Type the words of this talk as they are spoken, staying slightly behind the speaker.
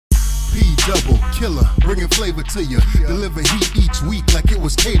double killer, bringing flavor to you. Deliver heat each week like it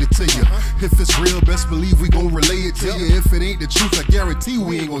was catered to you. If it's real, best believe we gon' relay it to you. If it ain't the truth, I guarantee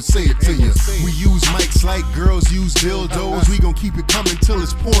we ain't gon' say it to you. We use mics like girls use dildos. We gon' keep it coming till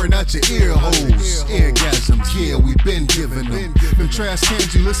it's pouring out your ear holes. Orgasms, yeah, we been giving them. Them trash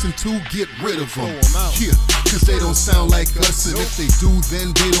cans you listen to, get rid of them. Yeah, cause they don't sound like us. And if they do,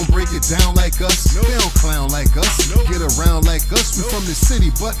 then they don't break it down like us. They don't clown like us, get around like us. We from the city,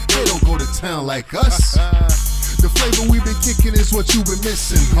 but they don't go to town like us. The flavor we've been kicking is what you've been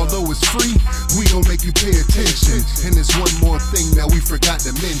missing. Although it's free, we gon' make you pay attention. And there's one more thing that we forgot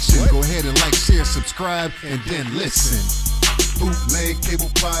to mention. Go ahead and like, share, subscribe, and then listen. Bootleg Cable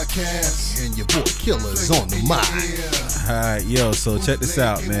Podcast, and your boy Killer is on the mic. Alright, yo, so check this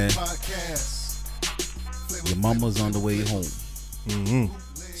out, man. Your mama's on the way home.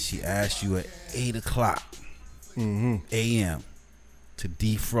 She asked you at 8 o'clock a.m. to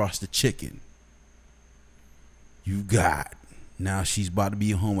defrost the chicken. You got. Now she's about to be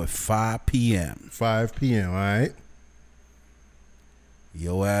home at 5 p.m. 5 p.m., all right?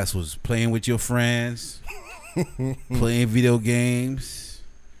 Your ass was playing with your friends, playing video games.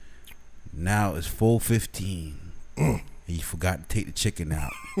 Now it's 4:15. And you forgot to take the chicken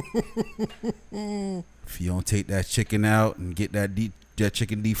out. If you don't take that chicken out and get that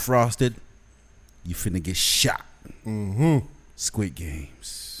chicken defrosted, you finna get shot. Squid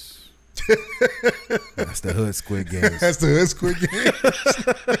Games. That's the hood Squid Games. That's the hood Squid Games.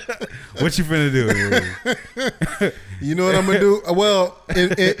 What you finna do? You know what I'm gonna do? Well,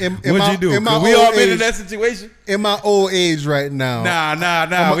 what'd you do? We all been in that situation. In my old age right now.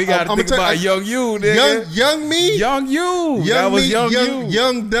 Nah. We gotta think about young you, nigga. Young me? Young you. That was young you.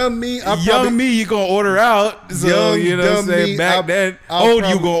 Young dumb me. Young me, you gonna order out. So, you know what I'm saying? Back then, old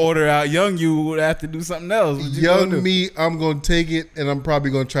you gonna order out. Young you would have to do something else. Young me, I'm gonna take it and I'm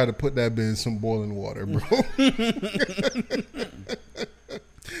probably gonna try to put that in some boiling water, bro.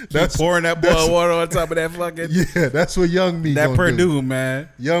 That's pouring that boiled water on top of that fucking. Yeah, that's what young me. That gonna Purdue do. Man.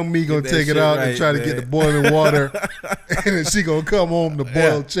 Young me gonna take it out and try to get the boiling water, and then she gonna come home to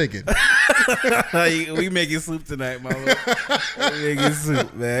boiled chicken. We making soup tonight, mama. We making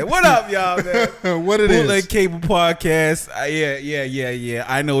soup, man. What up, y'all, man? What it Bootleg is? Cable Podcast. Yeah.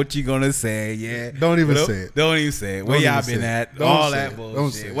 I know what you're gonna say. Yeah. Don't even say it. Don't even say it. Where y'all been at? All that bullshit.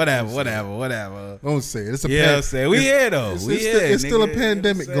 Don't say it. Whatever. Don't say it. It's a we here though. It's still a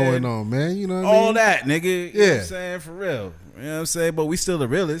pandemic going on, man. You know what I mean? All that, nigga. You know what I'm saying? For real. You know what I'm saying? But we still the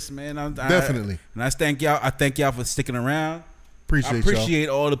realest, man. Definitely. And I thank y'all for sticking around. I appreciate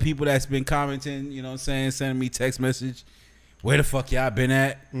all the people that's been commenting, you know what I'm saying, sending me text message. Where the fuck y'all been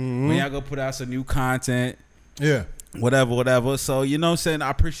at? When y'all go put out some new content. Yeah. Whatever. So, you know what I'm saying? I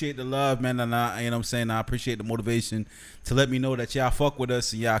appreciate the love, man. And you know what I'm saying? I appreciate the motivation to let me know that y'all fuck with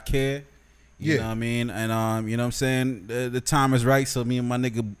us and y'all care. You know what I mean? And you know what I'm saying? The time is right. So me and my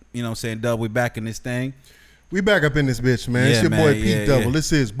nigga, you know what I'm saying, Dub, we back in this thing. We back up in this bitch, man. Yeah, it's your man, boy Pete Double. Yeah.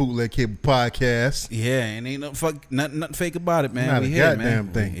 This is Bootleg Cable Podcast. Yeah, and ain't nothing fake about it, man. Not we a here, goddamn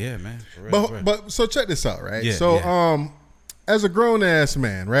man. thing. Yeah, man. For real, But so check this out, right? Yeah, so as a grown ass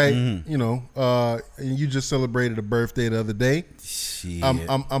man, right? You know, and you just celebrated a birthday the other day. Shit.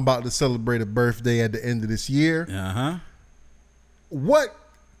 I'm about to celebrate a birthday at the end of this year. What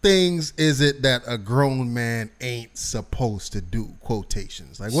things is it that a grown man ain't supposed to do?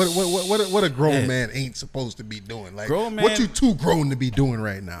 Quotations. Like what a grown man ain't supposed to be doing? Like what you too grown to be doing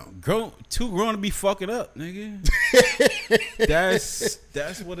right now? Too grown to be fucking up, nigga.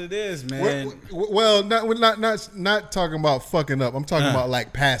 that's what it is, man. Well, not talking about fucking up. I'm talking about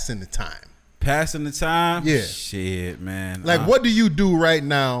like passing the time. Passing the time? Yeah. Shit, man. Like what do you do right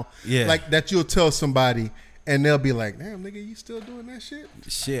now? Yeah. Like that you'll tell somebody and they'll be like, damn, nigga, you still doing that shit?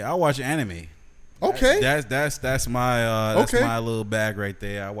 Shit, I watch anime. Okay. That's my little bag right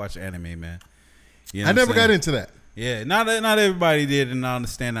there. I watch anime, man. You know I never got into that. Yeah, not everybody did, and I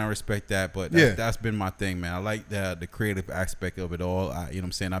understand, I respect that, but that's been my thing, man. I like the creative aspect of it all. You know what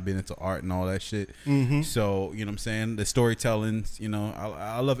I'm saying? I've been into art and all that shit. So, you know what I'm saying? The storytelling, you know,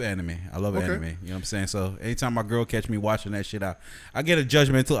 I love anime. I love anime. You know what I'm saying? So anytime my girl catch me watching that shit, I get a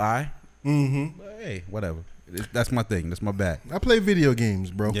judgmental eye. But hey, whatever. That's my thing. That's my bag. I play video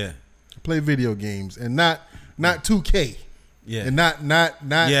games, bro. Yeah. I play video games and not 2K. Yeah. And not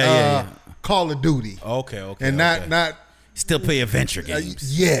Call of Duty. Okay. And not still play adventure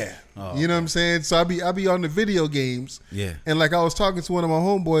games. Yeah. You know what I'm saying? So I be on the video games. Yeah. And like I was talking to one of my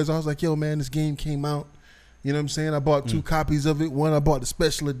homeboys, I was like, yo, man, this game came out. You know what I'm saying? I bought 2 copies of it. One, I bought the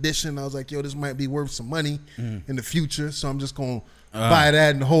special edition. I was like, yo, this might be worth some money in the future. So I'm just going to buy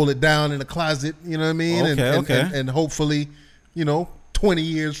that and hold it down in the closet. You know what I mean? Okay. And hopefully, you know, 20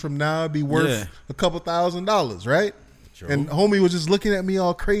 years from now, it'd be worth a couple $1,000s, right? True. And homie was just looking at me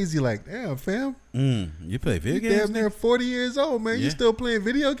all crazy like, damn, fam. You play video games? Damn near 40 years old, man. You still playing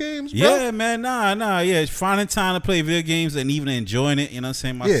video games, bro? Yeah, man. Nah. Yeah, finding time to play video games and even enjoying it. You know what I'm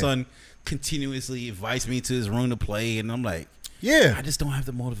saying? My son continuously invites me to his room to play, and I'm like, I just don't have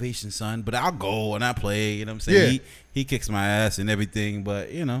the motivation, son. But I'll go and I play. You know what I'm saying? He kicks my ass and everything,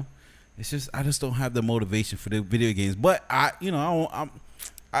 but you know, it's just I just don't have the motivation for the video games. But I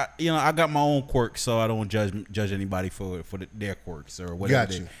got my own quirks, so I don't judge anybody for their quirks or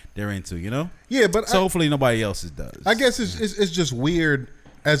whatever they're into. You know? Yeah, but so hopefully nobody else's does. I guess it's just weird.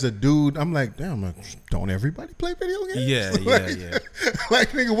 As a dude, I'm like, damn, don't everybody play video games? Yeah. Like,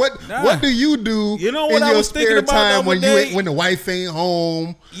 nigga, what do you do? You know what I was thinking about when the wife ain't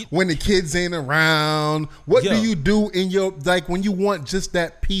home, when the kids ain't around? What do you do in your when you want just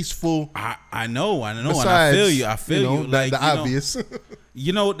that peaceful? I know, besides, and I feel you. Like the obvious.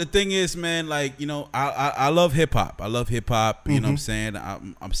 You know, the thing is, man, like, you know, I love hip hop. You know what I'm saying?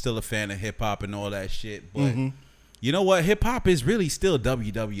 I'm still a fan of hip hop and all that shit, but. You know what? Hip hop is really still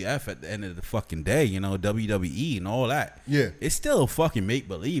WWF at the end of the fucking day. You know, WWE and all that. Yeah, it's still fucking make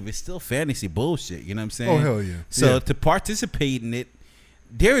believe. It's still fantasy bullshit. You know what I'm saying? Oh hell yeah! So to participate in it,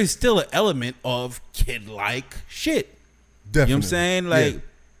 there is still an element of kid like shit. Definitely. You know what I'm saying? Like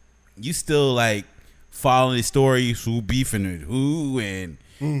you still like following the stories, who beefing with who, and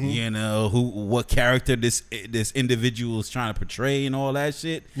you know what character this individual is trying to portray and all that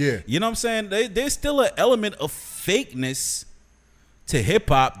shit. Yeah, you know what I'm saying? There's still an element of fakeness to hip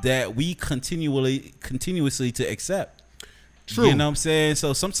hop that we continuously to accept. True. You know what I'm saying?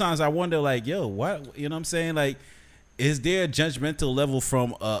 So sometimes I wonder, like, yo, what? You know what I'm saying? Like, is there a judgmental level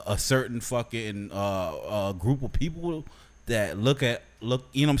from a certain fucking group of people that look? You know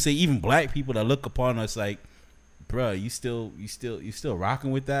what I'm saying? Even black people that look upon us like, bro, you still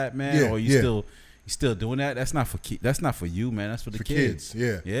rocking with that, man, or you still doing that? That's not for you, man. That's for the kids.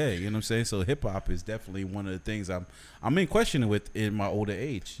 Yeah, you know what I'm saying. So hip hop is definitely one of the things I'm in question with in my older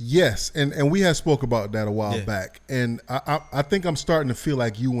age. Yes, and we had spoke about that a while back, and I think I'm starting to feel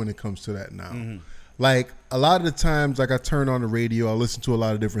like you when it comes to that now. Like a lot of the times, like I turn on the radio, I listen to a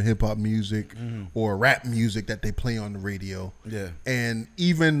lot of different hip hop music or rap music that they play on the radio. Yeah, and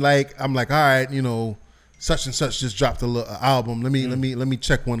even like I'm like, all right, you know, such and such just dropped a album. Let me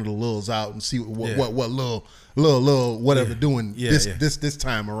check one of the Lils out and see what Lil whatever doing this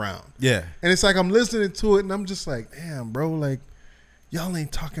time around. Yeah, and it's like I'm listening to it and I'm just like, damn, bro, like y'all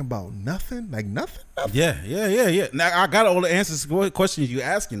ain't talking about nothing, like nothing. Yeah. Now I got all the answers to what questions you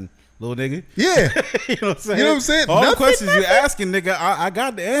asking, little nigga. Yeah, you know what I'm saying. You know what I'm saying. All the questions you asking, nigga, I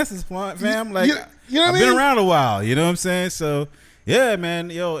got the answers, fam. Like you know I've been around a while. You know what I'm saying. So yeah, man,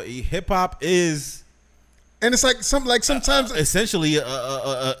 yo, hip hop is. And it's like sometimes essentially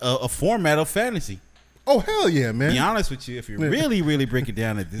a format of fantasy. Oh hell yeah, man! Be honest with you, if you really break it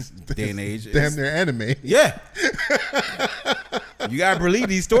down at this day and age, damn near anime. Yeah, you gotta believe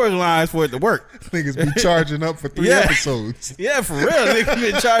these storylines for it to work. Niggas be charging up for 3 episodes. Yeah, for real.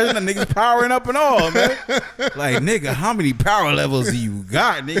 Niggas be charging them. Niggas powering up and all, man. Like, nigga, how many power levels do you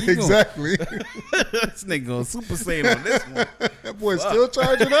got, nigga? Exactly. This nigga going Super Saiyan on this one. That boy still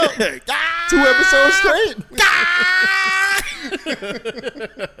charging up. 2 episodes straight.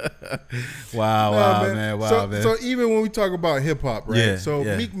 Wow, man. So even when we talk about hip hop, right?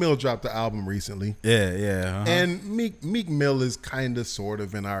 Meek Mill dropped the album recently. Yeah. And Meek Mill is kind of sort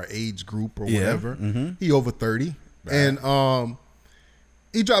of in our age group or whatever. He over 30. Right. And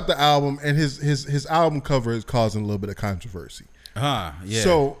he dropped the album and his album cover is causing a little bit of controversy. Yeah.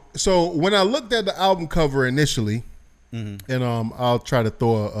 So when I looked at the album cover initially, and I'll try to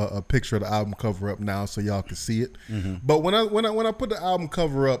throw a picture of the album cover up now so y'all can see it. But when I put the album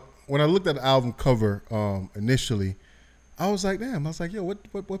cover up, when I looked at the album cover initially, I was like, damn. I was like, yo,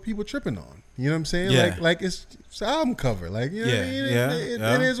 what people tripping on? You know what I'm saying? Yeah. Like it's an album cover. Like, you know what I mean?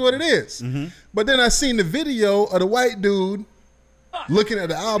 It is what it is. But then I seen the video of the white dude looking at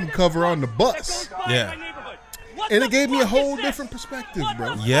the album cover on the bus. Yeah. And it gave me a whole different perspective,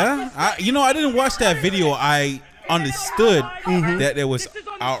 bro. Yeah. I didn't watch that video. I understood that there was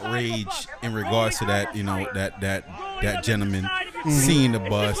outrage in regards to that, you know, that gentleman seeing the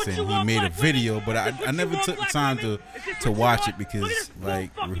bus and he made a video, but I never took the time to watch it because,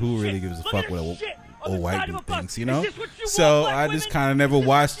 like, who really gives a fuck what old white dude thinks, you know? So I just kind of never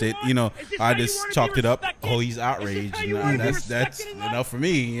watched it, you know. I just chalked it up, oh, he's outraged, you know, that's enough for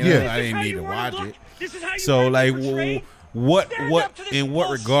me, you know. I didn't need to watch it. So, like, in what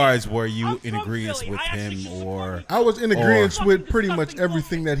regards were you in agreement with him, or I was in agreement with pretty much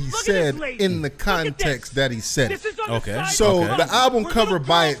everything that he said in the context that he said it. Okay. So the album cover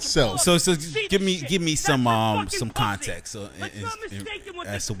by itself. So give me some context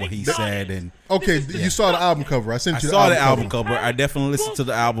as to what he said. And okay, you saw the album cover. I sent you. I saw the album cover. I definitely listened to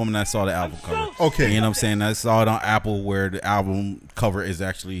the album and I saw the album cover. Okay, you know what I'm saying? I saw it on Apple where the album cover is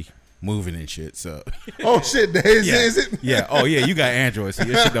actually moving and shit. So oh shit, is it? Yeah. Oh yeah, you got Android, so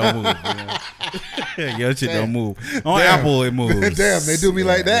your shit don't move. You know? Your shit don't move. On Apple it moves. Damn, they do me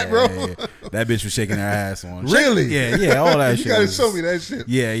like that, bro. Yeah. That bitch was shaking her ass on. Really? Yeah, all that shit. You gotta show me that shit.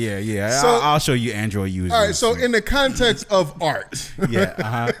 Yeah. So, I'll show you Android users. All right, so in the context of art.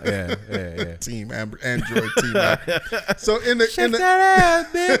 Yeah. Team Android team. So in the that ass,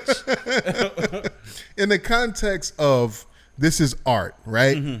 bitch. In the context of this is art,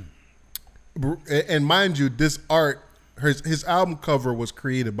 right? Mm-hmm. And mind you, this art, his album cover was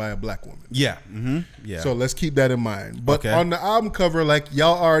created by a black woman. Yeah. Mm-hmm. Yeah. So let's keep that in mind. But on the album cover, like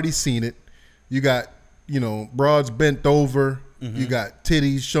y'all already seen it, you got, broads bent over. Mm-hmm. You got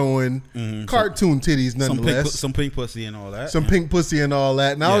titties showing, cartoon titties nonetheless. Some pink pussy and all that. Some pink pussy and all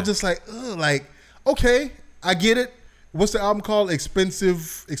that. And I was just like, okay, I get it. What's the album called?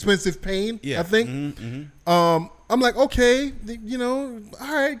 Expensive Pain, I think. Mm-hmm. I'm like, okay, all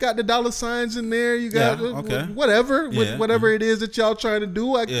right, got the dollar signs in there. You got whatever it is that y'all trying to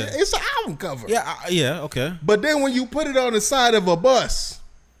do. It's an album cover. Yeah, okay. But then when you put it on the side of a bus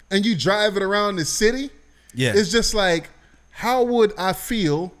and you drive it around the city, it's just like, how would I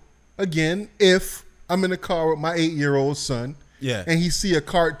feel, again, if I'm in a car with my 8-year-old son and he see a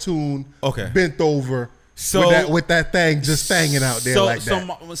cartoon bent over with that thing just hanging out there like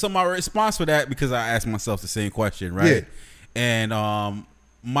that. So my response for that, because I asked myself the same question, right? Yeah. And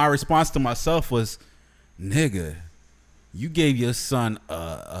my response to myself was, nigga, you gave your son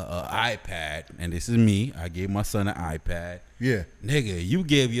a iPad, and this is me. I gave my son an iPad. Yeah. Nigga, you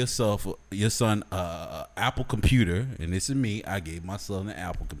gave your son a Apple computer, and this is me. I gave my son an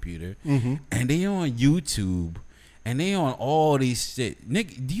Apple computer. Mm-hmm. And they on YouTube. And they on all these shit.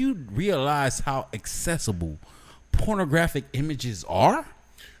 Nick, do you realize how accessible pornographic images are?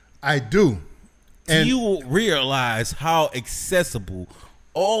 I do. Do you realize how accessible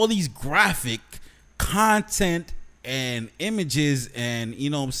all these graphic content and images and, you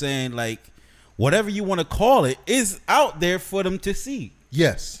know what I'm saying, like whatever you want to call it is out there for them to see?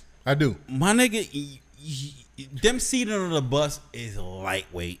 Yes, I do. My nigga, them seating on the bus is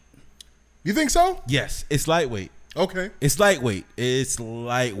lightweight. You think so? Yes, it's lightweight. Okay. It's lightweight.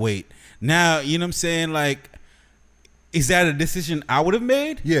 Now, you know what I'm saying? Like, is that a decision I would have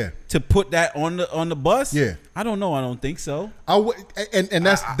made? Yeah. To put that on the bus? Yeah. I don't know. I don't think so.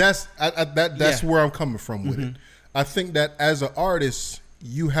 That's where I'm coming from with it. I think that as an artist,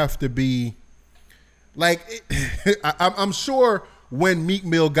 you have to be like, I'm sure when Meek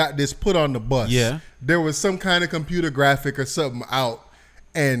Mill got this put on the bus, there was some kind of computer graphic or something out,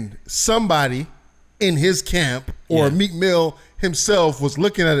 and somebody in his camp or Meek Mill himself was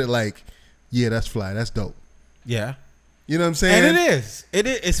looking at it like, yeah, that's fly, that's dope. Yeah. You know what I'm saying? And it is.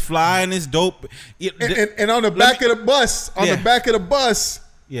 It's fly and it's dope. And on the back of the bus,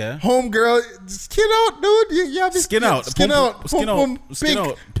 homegirl, skin out, dude. You have skin out. Pink out.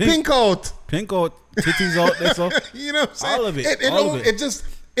 Titties out. That's all. You know what I'm saying? All of it.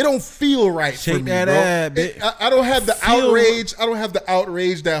 It don't feel right for me, that bro. Ad, I don't have the outrage. I don't have the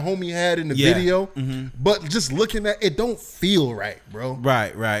outrage that homie had in the video. Mm-hmm. But just looking at it, don't feel right, bro.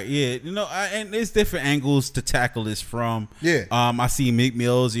 Right. Yeah. And there's different angles to tackle this from. Yeah. I see Meek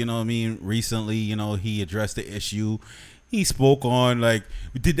Mills. You know what I mean? Recently, he addressed the issue. He spoke on like,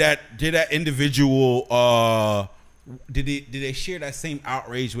 did that individual? Did they share that same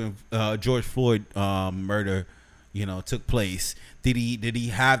outrage when George Floyd murder, took place? Did he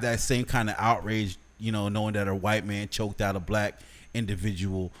have that same kind of outrage, knowing that a white man choked out a black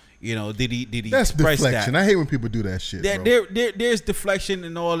individual? Did he That's express deflection. that? I hate when people do that shit. There's deflection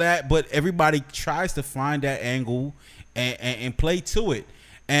and all that, but everybody tries to find that angle and play to it.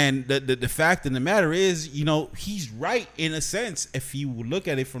 And the fact of the matter is, he's right in a sense if you look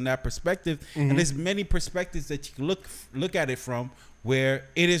at it from that perspective. Mm-hmm. And there's many perspectives that you can look at it from where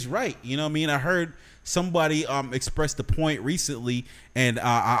it is right. You know what I mean? I heard somebody expressed the point recently, and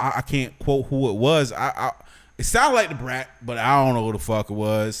I can't quote who it was. It sounded like the Brat, but I don't know who the fuck it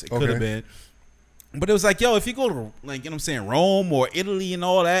was. It could have been. But it was like, yo, if you go to, like, you know what I'm saying, Rome or Italy and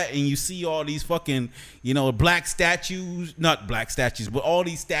all that, and you see all these fucking, you know, black statues, not black statues, but all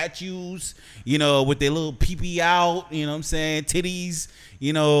these statues, you know, with their little pee-pee out, you know what I'm saying, titties,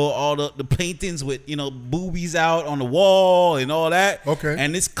 you know, all the paintings with, you know, boobies out on the wall and all that. Okay.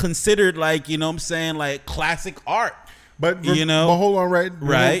 And it's considered like, you know what I'm saying, like classic art. But, you know, but hold on,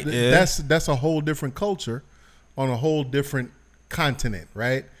 right? Yeah. That's a whole different culture on a whole different continent,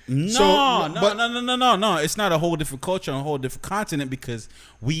 right? No. It's not a whole different culture on a whole different continent, because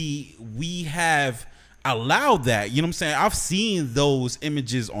we have allowed that. You know what I'm saying? I've seen those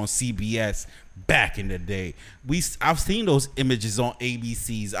images on CBS back in the day. I've seen those images on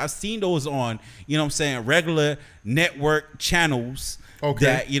ABCs. I've seen those on, you know what I'm saying, regular network channels. Okay.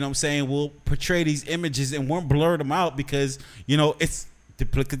 That, you know what I'm saying, will portray these images and won't blur them out because, you know, it's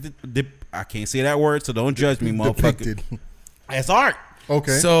I can't say that word, so don't judge me, motherfucker. It's art.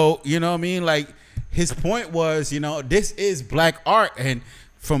 Okay. So, you know what I mean? Like, his point was, you know, this is black art. And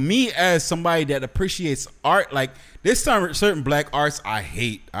for me, as somebody that appreciates art, like, there's certain black arts I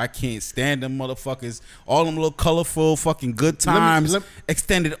hate. I can't stand them motherfuckers. All them little colorful fucking good times,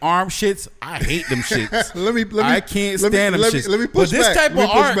 extended arm shits. I hate them shits. I can't stand them shits. Let me push back. But this type of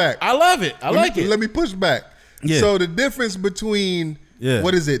art, I love it. I like it. Let me push back. Yeah. So the difference between,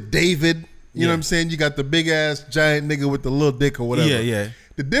 what is it, David? You know what I'm saying? You got the big ass giant nigga with the little dick or whatever. Yeah.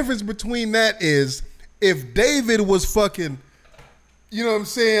 The difference between that is, if David was fucking, you know what I'm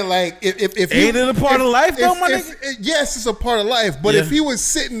saying? Like, if ain't it a part of life though, my nigga? Yes, it's a part of life. But if he was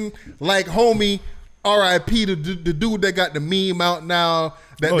sitting like homie, R.I.P. the dude that got the meme out now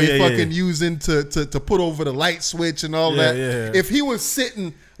that they fucking using to put over the light switch and all that. Yeah. If he was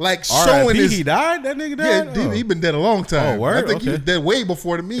sitting like showing his, he died. That nigga died. Yeah, he been dead a long time. Oh, word? I think he was dead way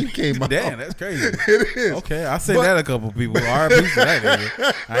before the meme came out. Damn, that's crazy. It is. Okay, I said that a couple people. R.I.P. for that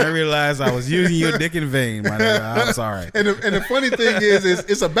nigga. I didn't realize I was using your dick in vain, my nigga. I'm sorry. And the funny thing is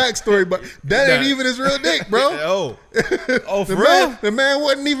it's a backstory, but that ain't even his real dick, bro. For real? The man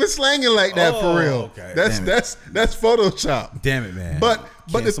wasn't even slanging like that for real. Okay. That's Photoshop. Damn it, man.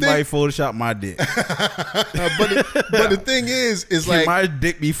 But the somebody Photoshop my dick. but the thing is like, my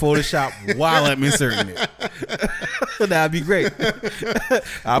dick be Photoshopped while I'm inserting it. That'd be great.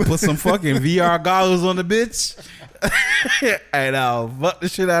 I'll put some fucking VR goggles on the bitch and I'll fuck the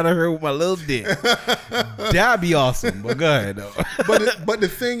shit out of her with my little dick. That'd be awesome. But go ahead though. But the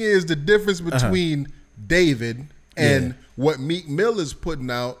thing is, the difference between David and what Meek Mill is putting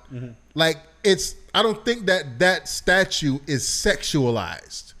out, like, I don't think that statue is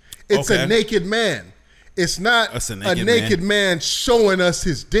sexualized. It's a naked man. It's not a naked man showing us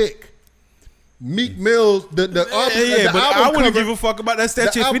his dick. Meek Mill, the album, but I wouldn't give a fuck about that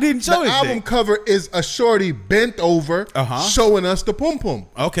statue if we didn't show his dick. The album cover is a shorty bent over, showing us the pum pum.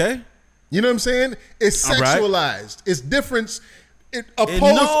 Okay, you know what I'm saying? It's sexualized. Right. It's different.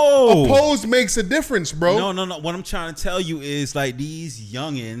 Opposed makes a difference, bro. No. What I'm trying to tell you is, like, these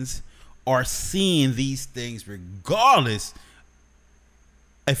youngins are seeing these things regardless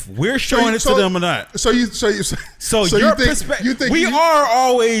if we're showing it to them or not. So your perspective. You think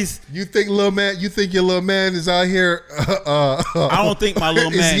You think little man? You think your little man is out here? I don't think my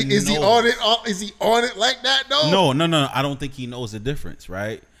little man is he on it? Is he on it like that though? No. I don't think he knows the difference.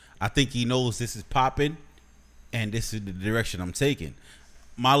 Right? I think he knows this is popping, and this is the direction I'm taking.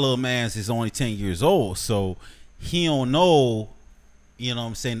 My little man's is only 10 years old, so he don't know. You know what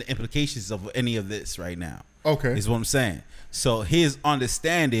I'm saying? The implications of any of this right now. Okay. Is what I'm saying. So his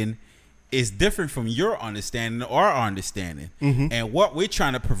understanding is different from your understanding or our understanding. And what we're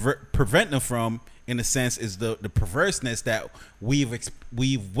trying to prevent them from, in a sense, is the perverseness that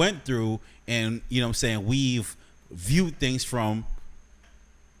we've went through, and, you know what I'm saying, we've viewed things from,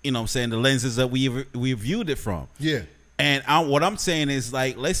 you know what I'm saying, the lenses that we've viewed it from. Yeah. And what I'm saying is,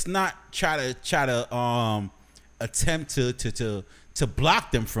 like, let's not try to attempt to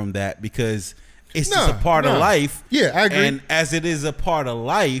block them from that, because it's just a part of life. Yeah, I agree. And as it is a part of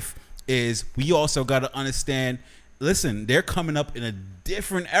life, is we also got to understand, listen, they're coming up in a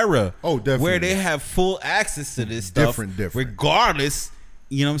different era. Oh, definitely. Where they have full access to this stuff. Different. Regardless,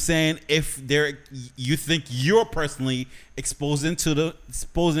 you know what I'm saying, if you think you're personally exposing it to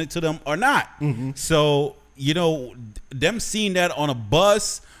them or not. So, you know, them seeing that on a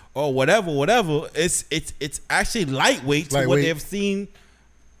bus or whatever, it's actually lightweight to what they've seen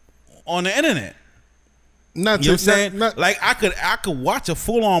on the internet. You know what I'm saying? Like, I could watch a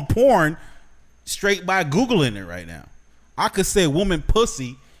full on porn straight by Googling it right now. I could say woman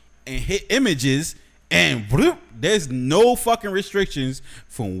pussy and hit images, and bloop, there's no fucking restrictions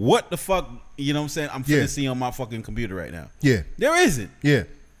from what the fuck, you know what I'm saying, I'm finna see on my fucking computer right now. Yeah. There isn't. Yeah.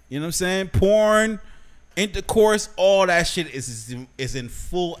 You know what I'm saying? Porn, intercourse, all that shit is in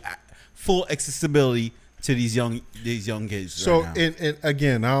full accessibility to these young kids. So right now. And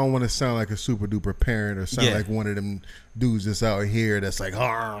again, I don't want to sound like a super duper parent or sound like one of them dudes that's out here that's like, oh,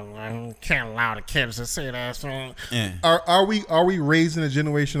 I can't allow the kids to say that. So are we raising a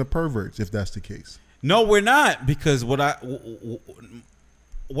generation of perverts if that's the case? No, we're not, because what I've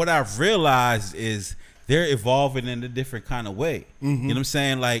realized is they're evolving in a different kind of way. You know what I'm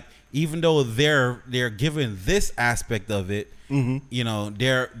saying? Like, even though they're given this aspect of it, you know,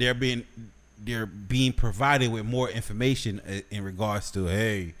 they're being provided with more information in regards to,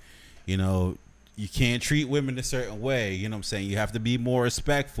 hey, you know, you can't treat women a certain way. You know what I'm saying? You have to be more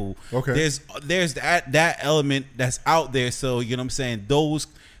respectful. Okay. There's that element that's out there. So, you know what I'm saying? Those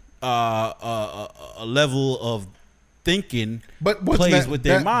a level of thinking plays with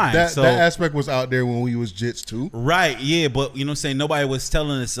their mind. That aspect was out there when we was jits too. Right, yeah, but you know what I'm saying? Nobody was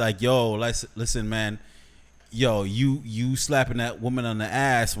telling us like, yo, listen, man, yo, you slapping that woman on the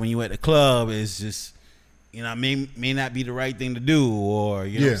ass when you at the club is just, you know, may not be the right thing to do, or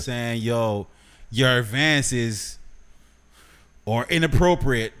you know what I'm saying, yo, your advances or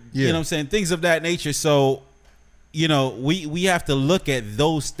inappropriate. You know what I'm saying? Things of that nature. So, you know, we have to look at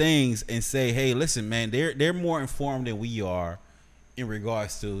those things and say, hey, listen, man, they're more informed than we are in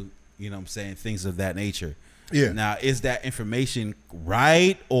regards to, you know what I'm saying, things of that nature. Yeah. Now, is that information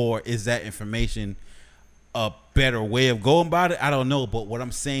right, or is that information a better way of going about it? I don't know. But what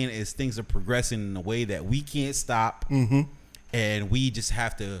I'm saying is things are progressing in a way that we can't stop. And we just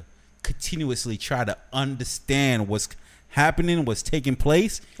have to continuously try to understand what's happening, what's taking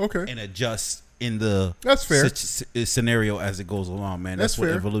place, and adjust in the scenario as it goes along, man. That's what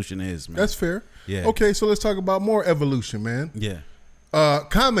evolution is, man. That's fair. Yeah. Okay, so let's talk about more evolution, man. Yeah.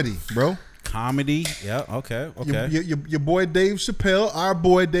 Comedy, bro. Comedy. Yeah. Okay. Okay. Your boy Dave Chappelle, our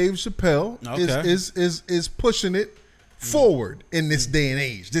boy Dave Chappelle, is pushing it forward in this day and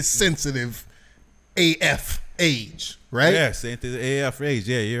age, this sensitive AF age, right? Yes, the AF age.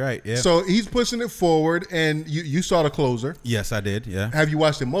 Yeah, you're right. Yeah. So he's pushing it forward, and you saw The Closer. Yes, I did. Yeah. Have you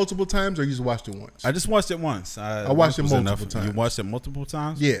watched it multiple times, or you just watched it once? I just watched it once. I watched it multiple times. You watched it multiple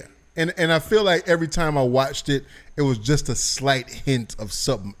times? Yeah. And I feel like every time I watched it, it was just a slight hint of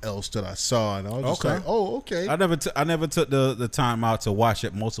something else that I saw, and I was just like, "Oh, okay." I never took the time out to watch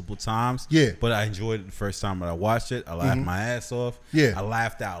it multiple times. Yeah, but I enjoyed it the first time that I watched it. I laughed my ass off. Yeah, I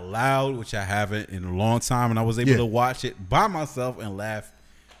laughed out loud, which I haven't in a long time, and I was able to watch it by myself and laugh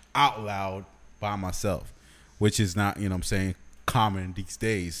out loud by myself, which is not, you know what I'm saying, common these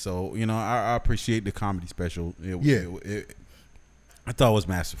days. So, you know, I appreciate the comedy special. I thought it was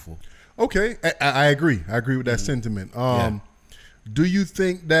masterful. Okay, I agree. I agree with that sentiment. Do you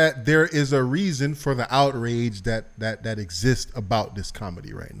think that there is a reason for the outrage that exists about this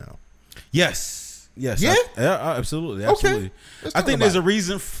comedy right now? Yes. Yes. Yeah? Absolutely. Absolutely. Okay. I think there's a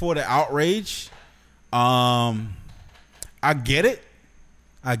reason for the outrage. I get it.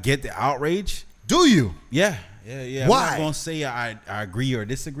 I get the outrage. Do you? Yeah. Yeah. Yeah. Why? I'm not going to say I agree or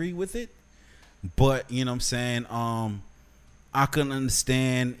disagree with it, but you know what I'm saying? I can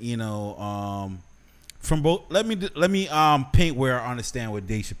understand, you know, from both. Let me paint where I understand where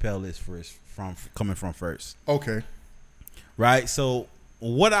Dave Chappelle is coming from first. Okay. Right. So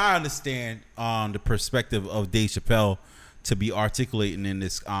what I understand on the perspective of Dave Chappelle to be articulating in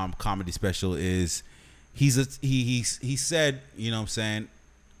this comedy special is he said, you know what I'm saying,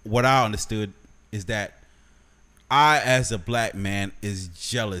 what I understood is that I, as a black man, is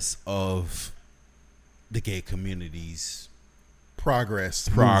jealous of the gay community's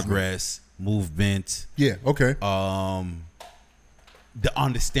progress, movement. Yeah, okay. The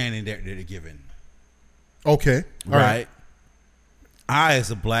understanding that they're given. Okay. All right. I,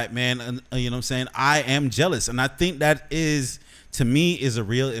 as a black man, you know what I'm saying, I am jealous. And I think that is, to me, is a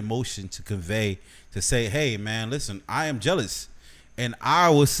real emotion to convey, to say, hey, man, listen, I am jealous. And I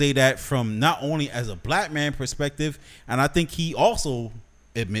will say that from not only as a black man perspective, and I think he also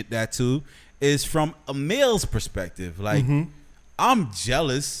admit that too, is from a male's perspective. Like, I'm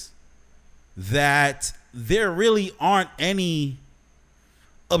jealous that there really aren't any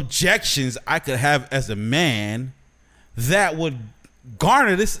objections I could have as a man that would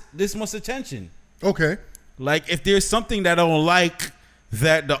garner this much attention. Okay. Like, if there's something that I don't like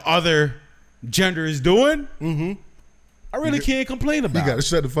that the other gender is doing, I really can't complain about it. You gotta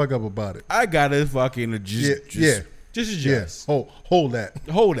shut the fuck up about it. I gotta fucking just adjust. Hold that.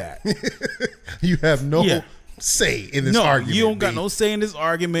 Hold that. You have no say in this argument. You don't got no say in this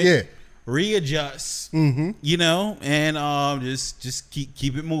argument. Yeah. readjust, you know, and just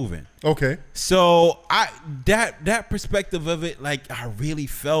keep it moving. Okay. So that perspective of it, like, I really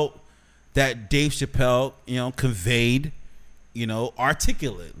felt that Dave Chappelle, you know, conveyed, you know,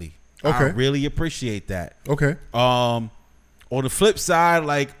 articulately. Okay. I really appreciate that. Okay. On the flip side,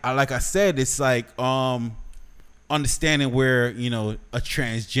 like I said, it's like understanding where, you know, a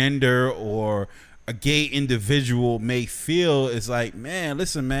transgender or a gay individual may feel is like, man,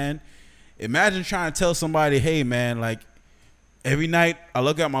 listen, man, imagine trying to tell somebody, hey, man, like, every night I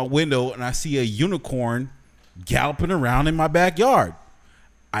look out my window and I see a unicorn galloping around in my backyard.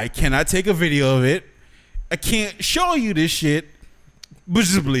 I cannot take a video of it. I can't show you this shit, but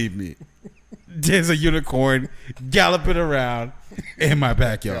just believe me, there's a unicorn galloping around in my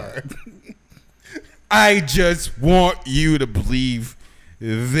backyard. I just want you to believe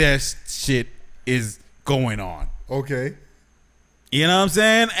this shit is going on. Okay. You know what I'm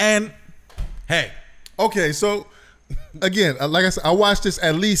saying? And hey. Okay, so again, like I said, I watched this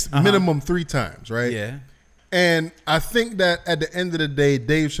at least minimum 3 times, right? Yeah. And I think that at the end of the day,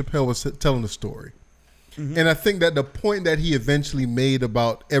 Dave Chappelle was telling the story. And I think that the point that he eventually made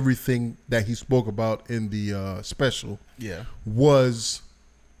about everything that he spoke about in the special was,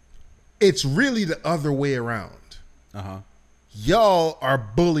 it's really the other way around. Y'all are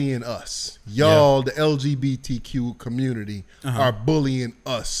bullying us. Y'all, the LGBTQ community, are bullying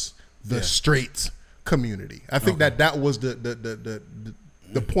us, the straight community. I think that was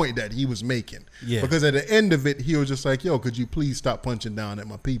the point that he was making. Because at the end of it, he was just like, yo, could you please stop punching down at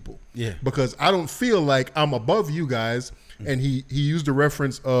my people? Because I don't feel like I'm above you guys. And he used the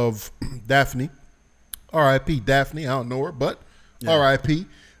reference of Daphne. R.I.P. Daphne. I don't know her, but R.I.P.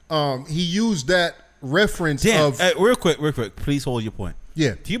 He used that reference of... real quick. Please hold your point.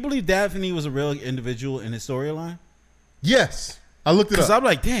 Yeah. Do you believe Daphne was a real individual in his storyline? Yes. I looked it up. Because I'm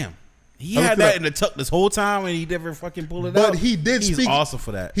like, damn. He had that in the tuck this whole time and he never fucking pulled it out. But he did speak. He's awesome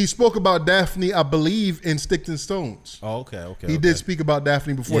for that. He spoke about Daphne, I believe, in Sticks and Stones. Oh, okay. He did speak about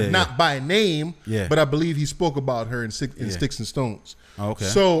Daphne before, not by name, Yeah. but I believe he spoke about her in Sticks and Stones. Okay.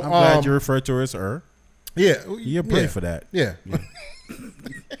 So I'm glad you referred to her as her. Yeah. You're brave for that. Yeah.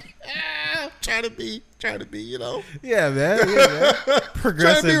 Trying to be, you know. Yeah, man.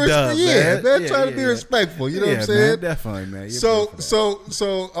 Progressive dub, man. Trying to be respectful. You know what I'm saying? Man, definitely, man.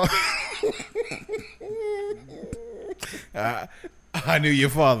 I knew your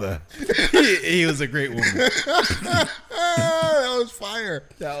father. He was a great woman. That was fire.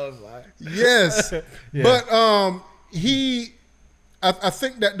 Yes. But I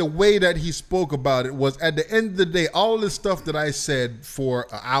think that the way that he spoke about it was, at the end of the day, all this stuff that I said for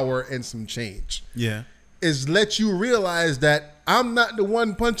an hour and some change is let you realize that I'm not the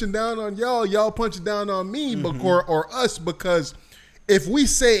one punching down on y'all. Y'all punching down on me or us, because if we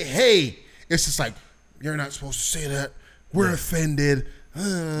say, hey, it's just like, you're not supposed to say that. We're offended.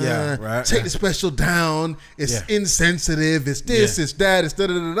 Take the special down. It's insensitive. It's this, it's that, it's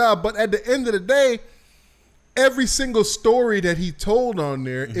da-da-da-da. But at the end of the day, every single story that he told on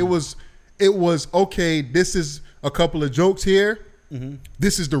there, it was okay, this is a couple of jokes here.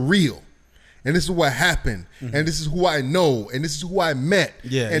 This is the real. And this is what happened. And this is who I know. And this is who I met.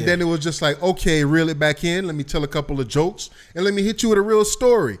 And then it was just like, okay, reel it back in. Let me tell a couple of jokes. And let me hit you with a real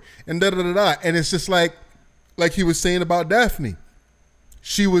story. And da-da-da-da. And it's just like he was saying about Daphne.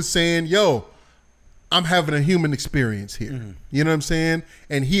 She was saying, yo, I'm having a human experience here. You know what I'm saying?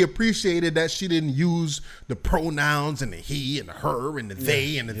 And he appreciated that she didn't use the pronouns and the he and the her and the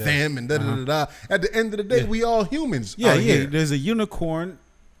they and the them and da-da-da-da. At the end of the day, we all humans. Here. There's a unicorn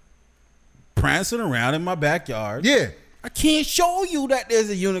prancing around in my backyard. I can't show you that there's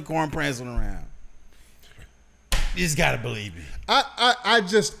a unicorn prancing around. You just gotta believe me.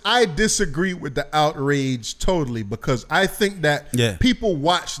 I disagree with the outrage totally, because I think that people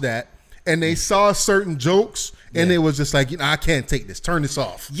watch that and they saw certain jokes and it was just like, you know, I can't take this. Turn this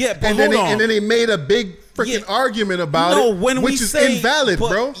off. Yeah, but and then they made a big freaking argument about it, which is invalid,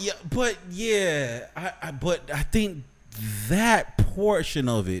 bro. Yeah, but I think that portion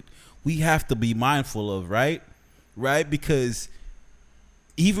of it we have to be mindful of, right? Because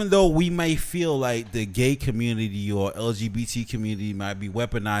even though we may feel like the gay community or LGBT community might be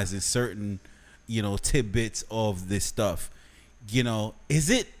weaponizing certain, you know, tidbits of this stuff, you know,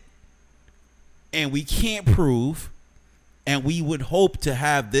 is it? And we can't prove, and we would hope to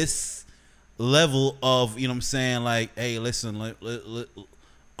have this level of, you know what I'm saying, like, hey, listen,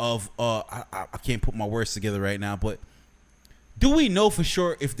 I can't put my words together right now, but do we know for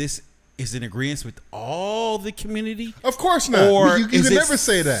sure if this is in agreement with all the community? Of course not. Or you can never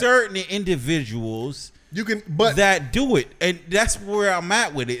say that. Certain individuals You can, but that do it, and that's where I'm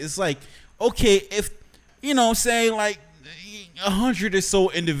at with it. It's like, okay, if you know what I'm saying, like 100 or so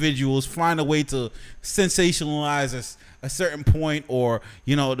individuals find a way to sensationalize a certain point, or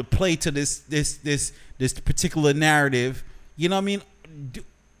you know, to play to this particular narrative. You know what I mean?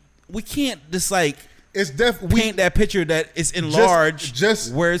 We can't just like paint that picture that is enlarged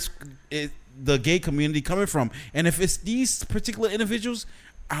just where it's the gay community coming from. And if it's these particular individuals,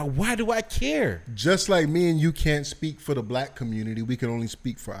 why do I care? Just like me and you can't speak for the black community, we can only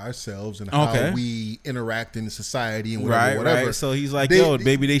speak for ourselves and how we interact in society and whatever. Right. So he's like,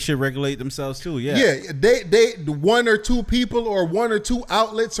 maybe they should regulate themselves too. Yeah. They one or two people or one or two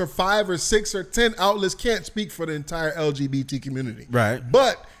outlets or 5 or 6 or 10 outlets can't speak for the entire LGBT community. Right.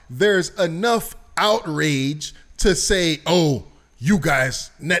 But there's enough outrage to say, oh, you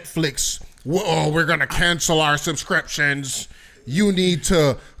guys, Netflix, we're going to cancel our subscriptions. You need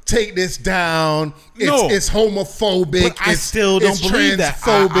to take this down. It's homophobic. But I still don't believe that.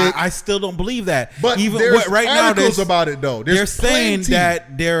 I still don't believe that. But even there's right articles now, about it though. They're saying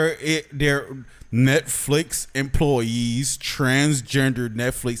that they're Netflix employees, transgender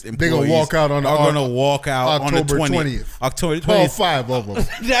Netflix employees, they're gonna walk out on October 20th. October 20th. All 5 of them.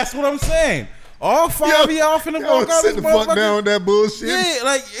 That's what I'm saying. All 5 of y'all finna walk out. Sit the fuck down with that bullshit. Yeah,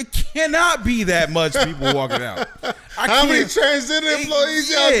 like it cannot be that much people walking out. How many transgender employees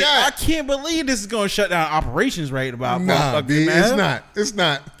y'all got? I can't believe this is gonna shut down operations right about. Nah, B, man. It's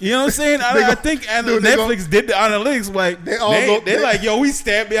not. You know what I'm saying? I think Netflix did the analytics. Like they're like, yo, we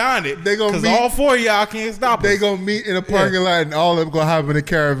stand behind it. They gonna because all 4 of y'all can't stop us. They gonna meet in a parking lot and all of them gonna hop in a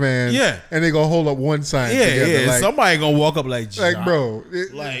caravan. Yeah, and they gonna hold up one sign. together. Yeah. Like, somebody gonna walk up like bro,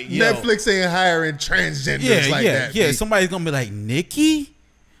 Netflix ain't hiring transgenders like that. Yeah, somebody's gonna be like, Nikki,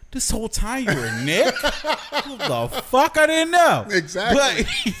 this whole time you were Nick? What the fuck? I didn't know. Exactly.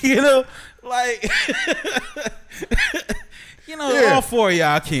 But, you know, like, all 4 of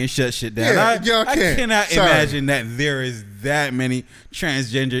y'all can't shut shit down. I cannot imagine that there is that many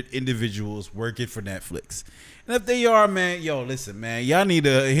transgendered individuals working for Netflix. And if they are, man, listen, man, y'all need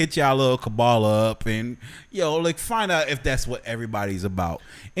to hit y'all little cabal up and, find out if that's what everybody's about.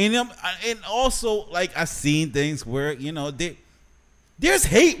 And also, like, I've seen things where, there's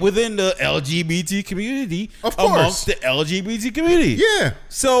hate within the LGBT community, of course, amongst the LGBT community. Yeah.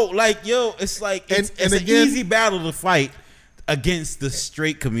 So, like, it's like, it's an easy battle to fight against the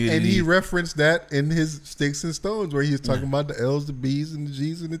straight community. And he referenced that in his Sticks and Stones, where he was talking about the L's, the B's, and the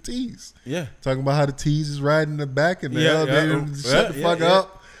G's, and the T's. Yeah. Talking about how the T's is riding in the back and the L, shut the fuck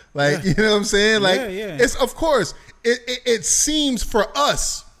up. Like, you know what I'm saying? Like, it's, of course, it seems for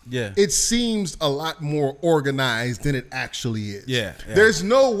us, it seems a lot more organized than it actually is. Yeah. There's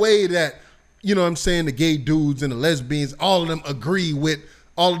no way that, you know what I'm saying, the gay dudes and the lesbians, all of them agree with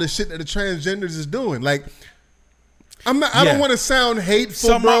all of the shit that the transgenders is doing. Like, I don't want to sound hateful,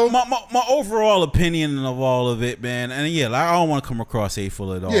 so bro. My overall opinion of all of it, man, and like, I don't want to come across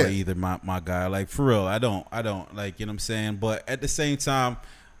hateful at all either, my guy. Like, for real, I don't like, you know what I'm saying? But at the same time,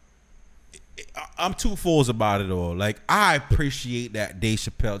 I'm two fools about it all. Like, I appreciate that Dave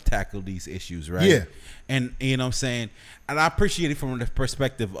Chappelle tackled these issues, right? Yeah. And you know what I'm saying? And I appreciate it from the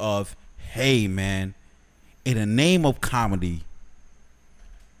perspective of, hey, man, in the name of comedy,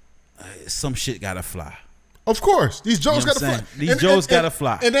 some shit gotta fly. Of course, these jokes gotta fly. These jokes gotta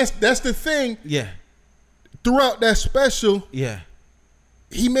fly, and that's the thing. Yeah. Throughout that special,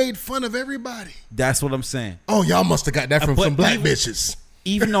 he made fun of everybody. That's what I'm saying. Oh, y'all must have got that from some black bitches.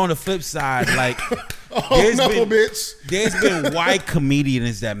 Even on the flip side, like, bitch. There's been white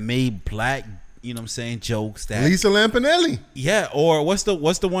comedians that made black, you know what I'm saying, jokes that Lisa Lampanelli. Yeah, or what's the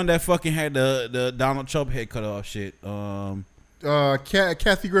one that fucking had the Donald Trump head cut off shit?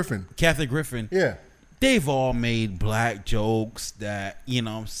 Kathy Griffin. Kathy Griffin. Yeah. They've all made black jokes that, you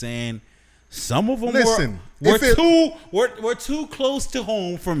know what I'm saying, some of them were too close to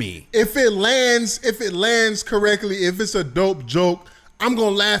home for me. If it lands correctly, if it's a dope joke, I'm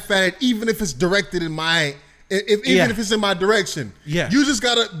gonna laugh at it, even if it's directed in my even if it's in my direction. Yeah. You just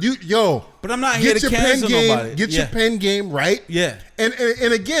gotta But I'm not here to cancel nobody. Get your pen game right. Yeah. And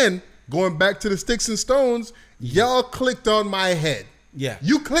again, going back to the Sticks and Stones, y'all clicked on my head. Yeah.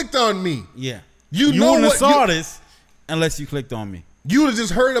 You clicked on me. Yeah. You wouldn't have saw this unless you clicked on me. You would have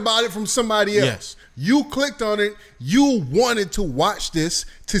just heard about it from somebody else. You clicked on it. You wanted to watch this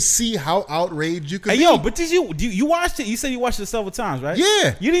to see how outraged you could be. Yo, but you watched it? You said you watched it several times, right?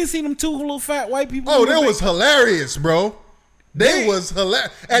 Yeah. You didn't see them two little fat white people? Oh, that was hilarious, bro. They was hilarious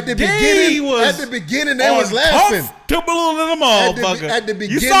at the beginning. At the beginning, they was laughing. Comfortable in the motherfucker. At the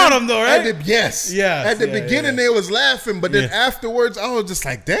beginning, you saw them though, right? Yes. At the beginning, they was laughing, but then afterwards, I was just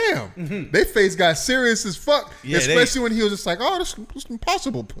like, "Damn, their face got serious as fuck." Especially when he was just like, "Oh, this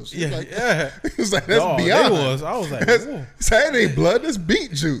impossible pussy." Yeah, like, he was like, "That's beyond." I was like, "That ain't blood. That's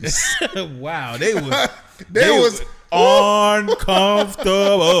beet juice." Wow, they was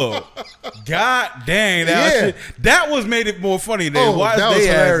uncomfortable. God dang, that was made it more funny than that was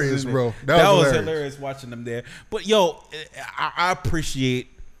hilarious, bro. That was hilarious watching them there. But yo, I appreciate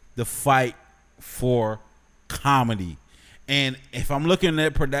the fight for comedy. And if I'm looking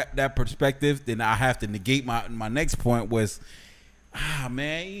at that perspective, then I have to negate my next point was,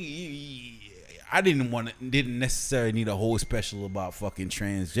 man, I didn't necessarily need a whole special about fucking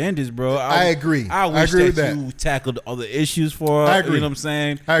transgenders, bro. I agree. I wish that you tackled other issues for us. You know what I'm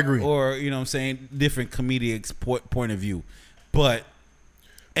saying? I agree. Or, you know what I'm saying, different comedic point of view. But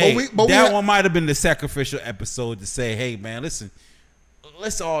that one might have been the sacrificial episode to say, hey, man, listen,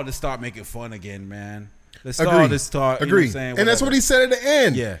 let's all just start making fun again, man. Let's all just start. Agree. You know what I'm saying? And that's what he said at the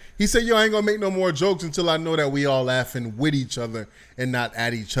end. Yeah. He said, yo, I ain't going to make no more jokes until I know that we all laughing with each other and not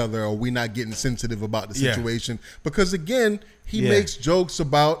at each other, or we not getting sensitive about the situation. Because, again, he makes jokes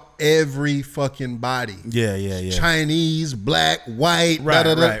about every fucking body. Yeah. Chinese, black, white,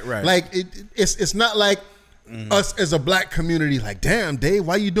 right. Like, it's not like us as a black community, like, damn, Dave,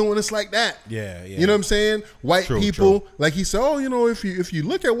 why you doing this like that? Yeah. You know what I'm saying? White people, like he said, oh, you know, if you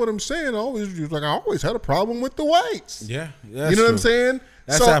look at what I'm saying, I always had a problem with the whites. Yeah. You know what I'm saying?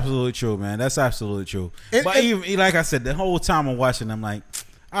 That's absolutely true, man. That's absolutely true. But even like I said, the whole time I'm watching, I'm like,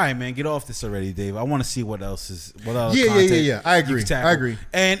 all right, man, get off this already, Dave. I want to see what else is content. Yeah. I agree.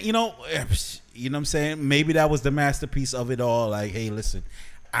 And you know what I'm saying? Maybe that was the masterpiece of it all. Like, hey, listen,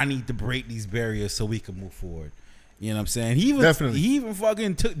 I need to break these barriers so we can move forward. You know what I'm saying? He even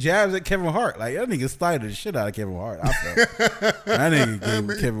fucking took jabs at Kevin Hart. Like, that nigga started the shit out of Kevin Hart. I felt that nigga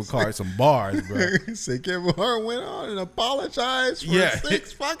gave Kevin Hart some bars, bro. He said Kevin Hart went on and apologized for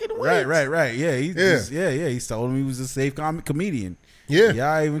 6 fucking weeks. Right. Yeah, he told him he was a safe comedian.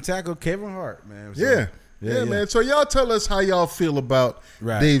 Yeah, I even tackled Kevin Hart, man. So, yeah, man. So y'all tell us how y'all feel about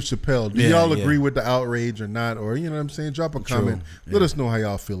Dave Chappelle. Do y'all agree with the outrage or not? Or, you know what I'm saying? Drop a comment. Let us know how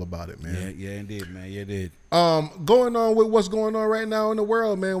y'all feel about it, man. Yeah, indeed, man. Yeah, indeed. Going on with what's going on right now in the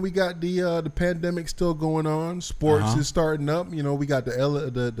world, man. We got the pandemic still going on. Sports is starting up. You know, we got the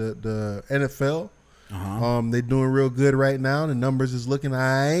NFL. They're doing real good right now. The numbers is looking all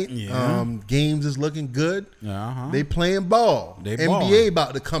right. Games is looking good. They playing ball. NBA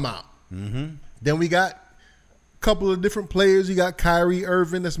about to come out. Then we got couple of different players. You got Kyrie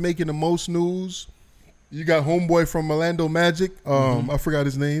Irving that's making the most news. You got homeboy from Orlando Magic. I forgot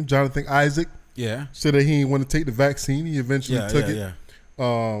his name. Jonathan Isaac. Yeah. Said that he didn't want to take the vaccine. He eventually took it.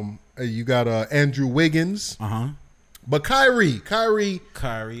 You got Andrew Wiggins. But Kyrie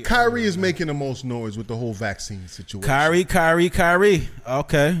is making the most noise with the whole vaccine situation. Kyrie.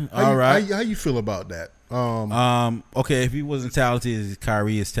 Okay. All right. How you feel about that? Okay, if he wasn't talented as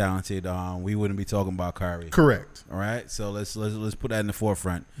Kyrie is talented, we wouldn't be talking about Kyrie. Correct. All right, so let's put that in the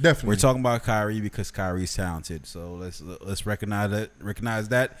forefront. Definitely, we're talking about Kyrie because Kyrie's talented. So let's recognize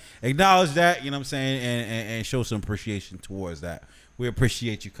that, acknowledge that. You know what I'm saying, and show some appreciation towards that. We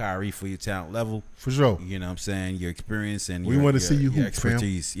appreciate you, Kyrie, for your talent level, for sure. You know what I'm saying, your experience and we want to see you your hoop,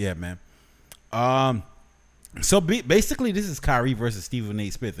 expertise. Fam. Yeah, man. So basically, this is Kyrie versus Stephen A.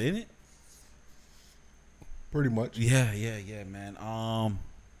 Smith, isn't it? Pretty much. Yeah, man.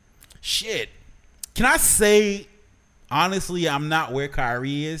 Shit. Can I say, honestly, I'm not where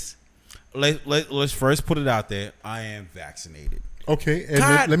Kyrie is? Let's first put it out there. I am vaccinated. Okay, and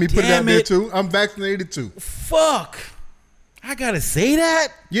let me put it out there too. I'm vaccinated too. Fuck. I gotta say that?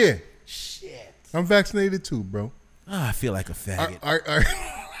 Yeah. Shit. I'm vaccinated too, bro. Oh, I feel like a faggot.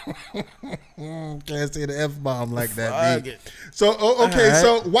 Can't say the F-bomb like that, B. So, okay, right.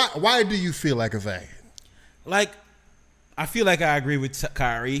 So why do you feel like a faggot? Like, I feel like I agree with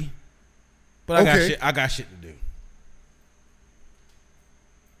Kyrie, but I got shit to do.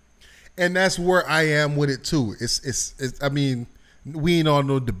 And that's where I am with it too. It's I mean, we ain't on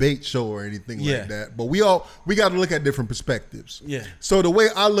no debate show or anything like that, but we got to look at different perspectives. Yeah. So the way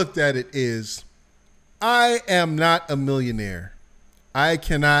I looked at it is, I am not a millionaire. I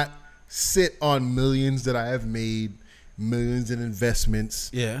cannot sit on millions that I have made, millions in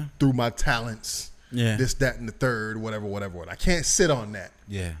investments through my talents. Yeah. This, that, and the third, whatever. I can't sit on that.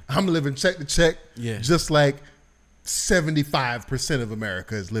 Yeah. I'm living check to check. Yeah. Just like 75% of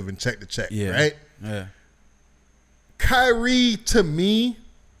America is living check to check. Yeah. Right? Yeah. Kyrie, to me,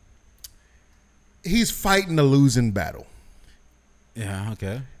 he's fighting a losing battle. Yeah,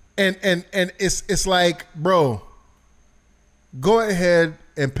 okay. And it's like, bro, go ahead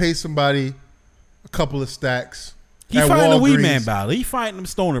and pay somebody a couple of stacks. He fighting a Wee Man battle. He fighting them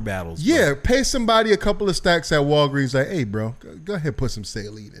stoner battles. Bro. Yeah, pay somebody a couple of stacks at Walgreens. Like, hey, bro, go ahead, put some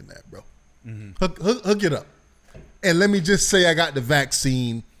saline in that, bro. Hook it up. And let me just say I got the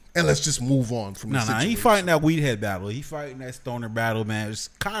vaccine, and let's just move on from the situation. He fighting that weed head battle. He fighting that stoner battle, man.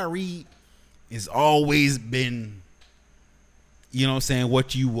 Kyrie has always been, you know what I'm saying,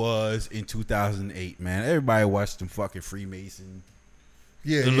 what you was in 2008, man. Everybody watched them fucking Freemason,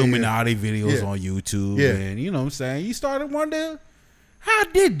 Illuminati videos on YouTube. And you know what I'm saying? You started wondering, how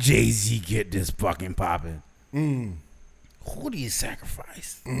did Jay-Z get this fucking popping? Who did he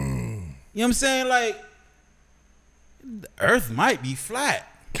sacrifice? You know what I'm saying? Like, the earth might be flat.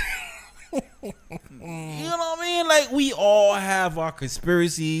 You know what I mean? Like, we all have our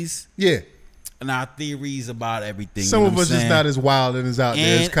conspiracies. Yeah. And our theories about everything. Some of us is not as wild and as out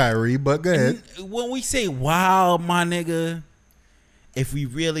there as Kyrie, but go ahead. When we say wild, my nigga, if we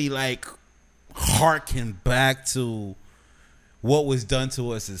really like harken back to what was done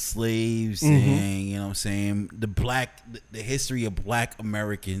to us as slaves and, you know what I'm saying, the history of black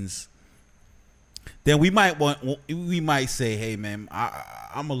Americans, then we might say, hey man,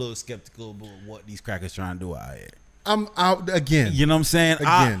 I'm a little skeptical about what these crackers trying to do out here. I'm out again. You know what I'm saying?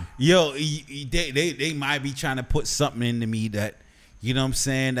 Again. They might be trying to put something into me that, you know what I'm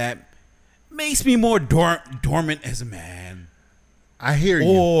saying, that makes me more dormant as a man. I hear you.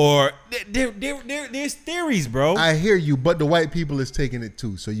 Or there's theories, bro. I hear you, but the white people is taking it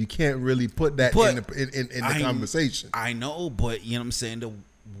too, so you can't really put that in the conversation. I know, but you know what I'm saying?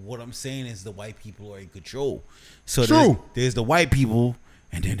 What I'm saying is the white people are in control. So there's the white people,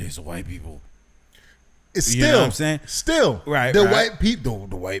 and then there's the white people. It's still, you know what I'm saying? Still, right? The white people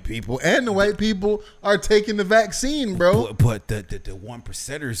and the white people are taking the vaccine, bro. But the one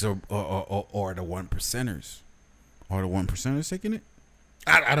percenters are the one percenters. Are the one percenters taking it?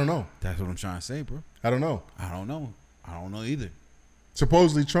 I don't know. That's what I'm trying to say, bro. I don't know. I don't know either.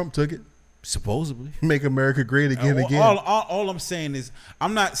 Supposedly Trump took it. Supposedly. Make America great again. All I'm saying is,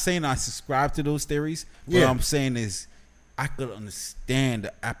 I'm not saying I subscribe to those theories. What I'm saying is, I could understand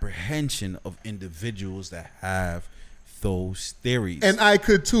the apprehension of individuals that have those theories. And I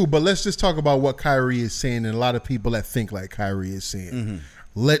could too, but let's just talk about what Kyrie is saying and a lot of people that think like Kyrie is saying.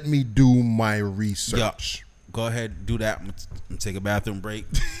 Let me do my research. Yeah. Go ahead, do that. I'm gonna take a bathroom break.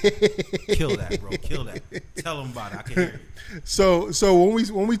 Kill that, bro. Kill that. Tell them about it. I can't hear you. So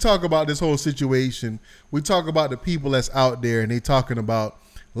when we talk about this whole situation, we talk about the people that's out there and they talking about,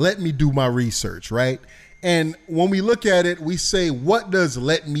 let me do my research, right? And when we look at it, we say, what does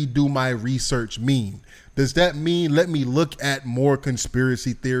let me do my research mean? Does that mean let me look at more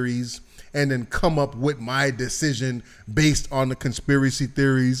conspiracy theories and then come up with my decision based on the conspiracy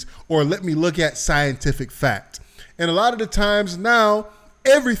theories, or let me look at scientific fact? And a lot of the times now,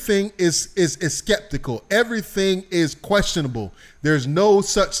 everything is skeptical. Everything is questionable. There's no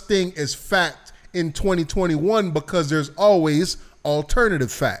such thing as fact in 2021 because there's always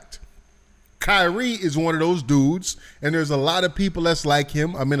alternative fact. Kyrie is one of those dudes, and there's a lot of people that's like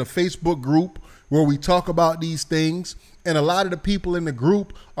him. I'm in a Facebook group where we talk about these things, and a lot of the people in the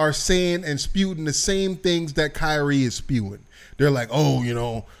group are saying and spewing the same things that Kyrie is spewing. They're like, oh, you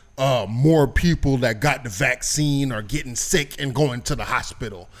know, more people that got the vaccine are getting sick and going to the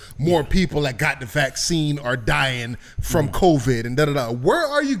hospital. More people that got the vaccine are dying from COVID and da-da-da. Where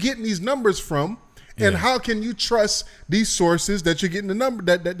are you getting these numbers from? And how can you trust these sources that you're getting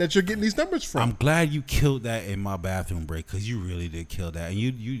that you're getting these numbers from? I'm glad you killed that in my bathroom break, because you really did kill that. And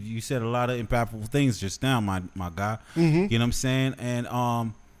you said a lot of impactful things just now, my guy. You know what I'm saying?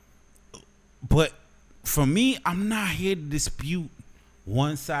 And but for me, I'm not here to dispute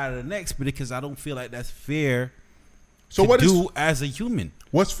one side or the next, but because I don't feel like that's fair as a human.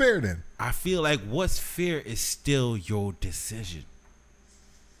 What's fair then? I feel like what's fair is still your decision.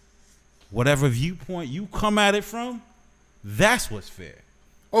 Whatever viewpoint you come at it from, that's what's fair.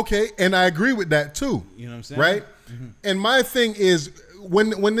 Okay, and I agree with that too. You know what I'm saying? Right? And my thing is,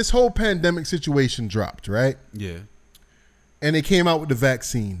 when this whole pandemic situation dropped, right? Yeah. And they came out with the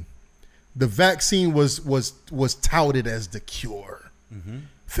vaccine. The vaccine was touted as the cure.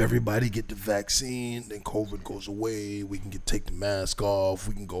 If everybody get the vaccine, then COVID goes away. We can take the mask off.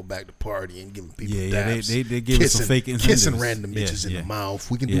 We can go back to partying, giving people daps. They give us some fake incentives. Kissing random bitches in the mouth.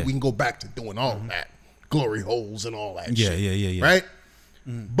 We can go back to doing all that. Glory holes and all that shit. Yeah. Right?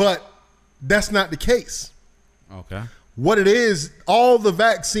 But that's not the case. Okay. What it is, all the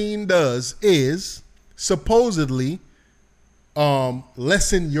vaccine does is supposedly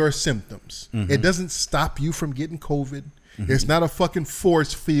lessen your symptoms. It doesn't stop you from getting COVID. It's not a fucking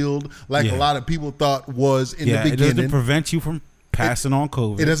force field like a lot of people thought was in the beginning. It doesn't prevent you from passing on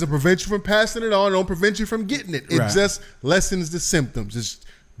COVID. It doesn't prevent you from passing it on. It don't prevent you from getting it. It just lessens the symptoms. It's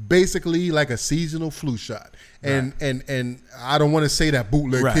basically like a seasonal flu shot. And I don't want to say that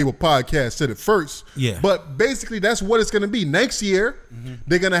Bootleg Cable Podcast said it first. Yeah. But basically that's what it's going to be. Next year,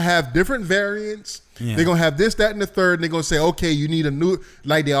 they're going to have different variants. Yeah. They're going to have this, that, and the third. And they're going to say, okay, you need a new,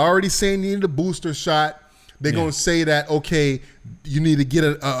 like they're already saying you need a booster shot. They're going to say that, okay, you need to get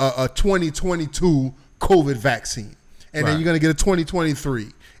a 2022 COVID vaccine. And then you're going to get a 2023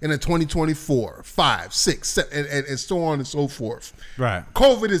 and a 2024, 5, 6, 7, and so on and so forth. Right.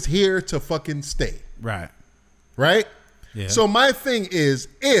 COVID is here to fucking stay. Right. Right? Yeah. So my thing is,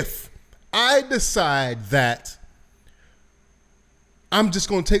 if I decide that I'm just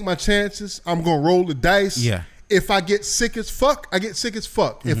going to take my chances, I'm going to roll the dice. Yeah. If I get sick as fuck, I get sick as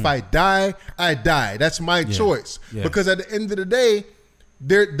fuck. If I die, I die. That's my choice. Yeah. Because at the end of the day,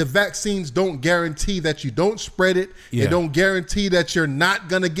 the vaccines don't guarantee that you don't spread it. Yeah. They don't guarantee that you're not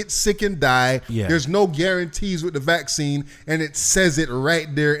going to get sick and die. Yeah. There's no guarantees with the vaccine, and it says it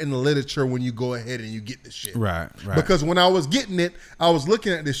right there in the literature when you go ahead and you get the shit. Right. Because when I was getting it, I was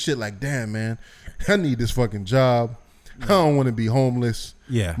looking at this shit like, damn, man, I need this fucking job. I don't want to be homeless.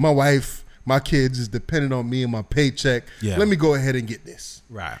 Yeah. My wife, my kids is dependent on me and my paycheck. Yeah. Let me go ahead and get this.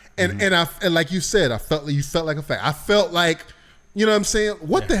 Right. And and like you said, you felt like a fact. I felt like, you know what I'm saying?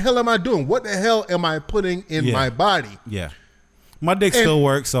 What the hell am I doing? What the hell am I putting in my body? Yeah. My dick still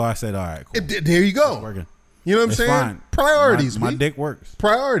works, so I said, all right, cool. There you go. It's working. You know what I'm saying? Fine. Priorities. My dick works.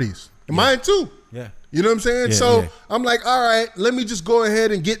 Priorities. And mine too. Yeah. You know what I'm saying? Yeah, so I'm like, all right, let me just go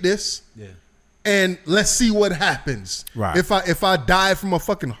ahead and get this. Yeah. And let's see what happens. Right. If I die from a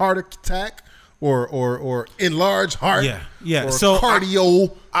fucking heart attack or enlarged heart. Yeah. Or so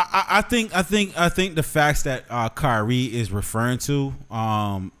cardio. I think the facts that Kyrie is referring to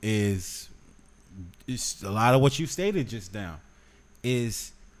is a lot of what you stated just now.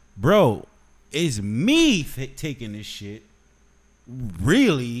 Is me taking this shit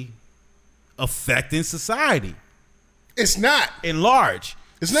really affecting society? It's not. In large.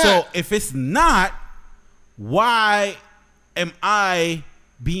 It's not. So if it's not, why am I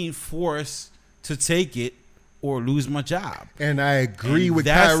being forced to take it or lose my job? And I agree with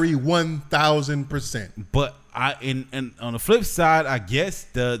Kyrie 1,000%. But and on the flip side, I guess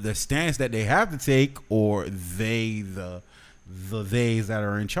the stance that they have to take, or they that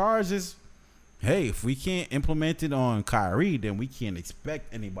are in charge, is, hey, if we can't implement it on Kyrie, then we can't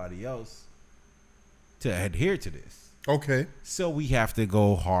expect anybody else to adhere to this. Okay. So we have to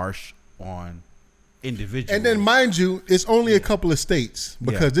go harsh on individuals. And then, mind you, it's only a couple of states,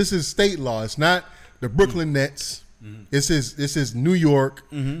 because this is state law. It's not the Brooklyn Nets. This is New York.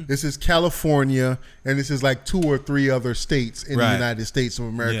 This is California, and this is like 2 or 3 other states in the United States of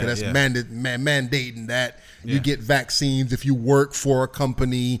America that's mandating that you get vaccines if you work for a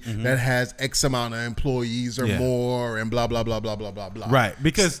company that has X amount of employees or more, and blah blah blah blah blah blah blah. Right,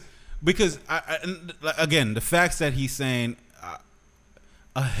 because again, the facts that he's saying,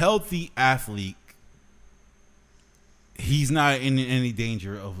 a healthy athlete, he's not in any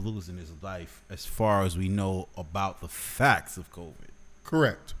danger of losing his life as far as we know about the facts of COVID.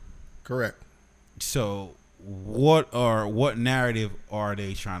 Correct. So what narrative are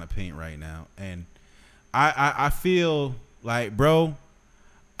they trying to paint right now? And I feel like, bro,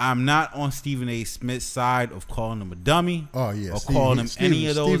 I'm not on Stephen A. Smith's side of calling him a dummy. Oh yeah, or calling him any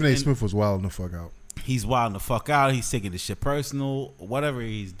of those. Stephen A. Smith was wilding the fuck out. He's wilding the fuck out. He's taking the shit personal. Whatever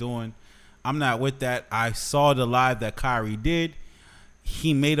he's doing, I'm not with that. I saw the live that Kyrie did.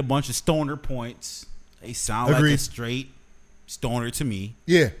 He made a bunch of stoner points. They sound like a straight stoner to me.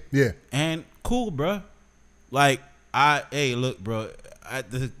 Yeah. And cool, bro. Like, hey, look, bro.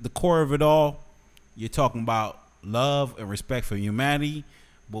 At the core of it all, you're talking about love and respect for humanity.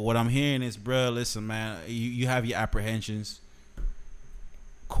 But what I'm hearing is, bro, listen, man, you have your apprehensions.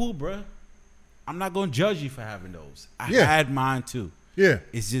 Cool, bro. I'm not gonna judge you for having those. I had mine too. Yeah.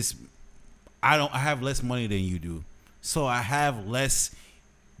 It's just I have less money than you do, so I have less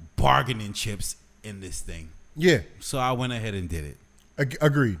bargaining chips in this thing. Yeah. So I went ahead and did it.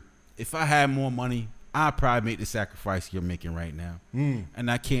 Agreed. If I had more money, I'd probably make the sacrifice you're making right now.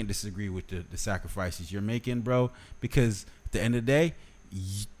 And I can't disagree with the sacrifices you're making, bro, because at the end of the day,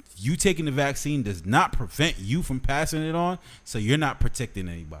 you taking the vaccine does not prevent you from passing it on, so you're not protecting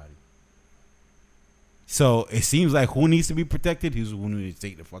anybody. So it seems like who needs to be protected? Who's who needs to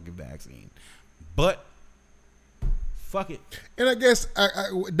take the fucking vaccine? But fuck it. And I guess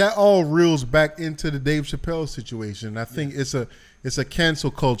that all reels back into the Dave Chappelle situation. I think it's a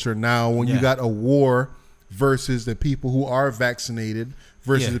cancel culture now when you got a war versus the people who are vaccinated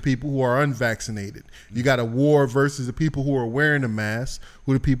versus the people who are unvaccinated. You got a war versus the people who are wearing a mask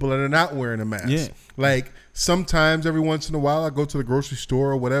who the people that are not wearing a mask. Yeah. Like sometimes every once in a while I go to the grocery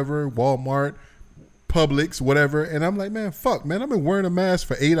store or whatever, Walmart, Publix, whatever, and I'm like, man, fuck, man, I've been wearing a mask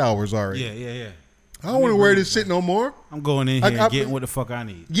for 8 hours already. Yeah. I don't want to wear this shit no more. I'm going in here and getting what the fuck I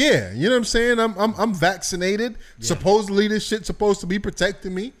need. Yeah, you know what I'm saying? I'm vaccinated. Yeah. Supposedly this shit's supposed to be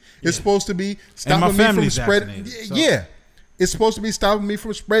protecting me. It's supposed to be stopping me from spreading. So. Yeah. It's supposed to be stopping me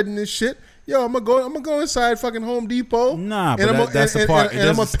from spreading this shit. Yo, I'm gonna go inside fucking Home Depot. Nah, but that's the part. It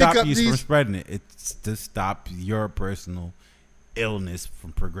doesn't stop you from spreading it. It's to stop your personal illness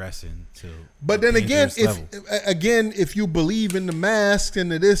from progressing to. But then again, if you believe in the mask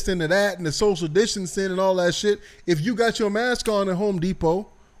and the this and the that and the social distancing and all that shit, if you got your mask on at Home Depot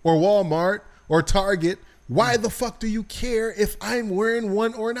or Walmart or Target, why the fuck do you care if I'm wearing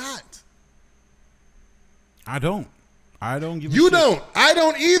one or not? I don't give a You shit. don't. I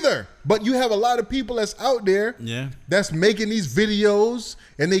don't either. But you have a lot of people that's out there that's making these videos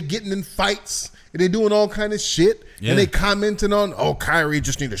and they getting in fights and they doing all kind of shit and they commenting on, oh, Kyrie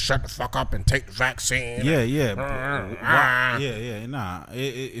just need to shut the fuck up and take the vaccine. Nah.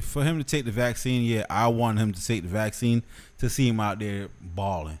 For him to take the vaccine, I want him to take the vaccine to see him out there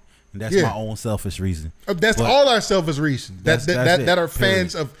balling. And that's my own selfish reason. That's all our selfish reasons that are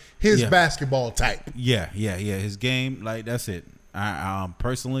fans of his basketball type. Yeah. His game, like that's it. I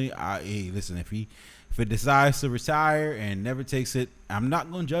personally, listen. If it decides to retire and never takes it, I'm not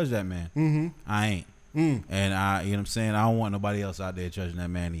gonna judge that man. Mm-hmm. I ain't. And you know what I'm saying. I don't want nobody else out there judging that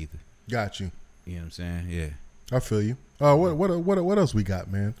man either. Got you. You know what I'm saying? Yeah. I feel you. What else we got,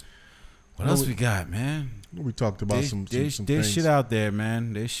 man? What else we got, man? We talked about some there's shit out there,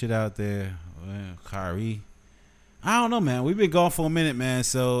 man. There's shit out there. Well, Kyrie. I don't know, man. We've been gone for a minute, man.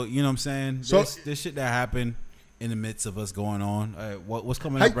 So, you know what I'm saying? So, there's shit that happened in the midst of us going on. What's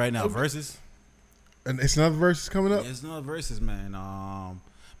coming up right now? Versus? And it's another versus coming up? It's another versus, man.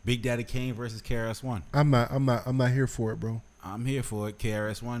 Big Daddy Kane versus KRS-One. I'm not here for it, bro. I'm here for it.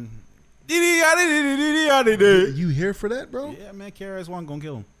 KRS-One. You here for that, bro? Yeah, man. KRS-One gonna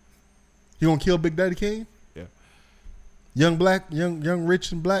kill him. You gonna kill Big Daddy Kane? Yeah. Young black, young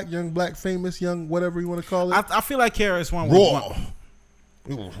rich and black, young black famous, young whatever you want to call it. I feel like KRS-One was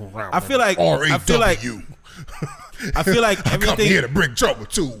I feel like everything. I come here to bring trouble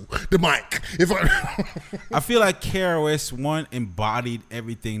to the mic. I feel like KRS-One embodied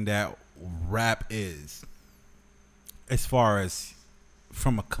everything that rap is, as far as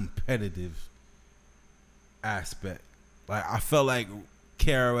from a competitive aspect. Like I felt like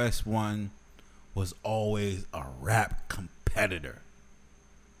KRS-One was always a rap competitor.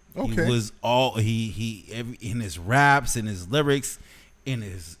 Okay. He was in his raps, in his lyrics, in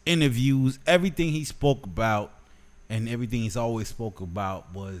his interviews, everything he spoke about and everything he's always spoke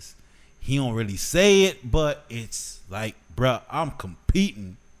about was, he don't really say it, but it's like, bruh, I'm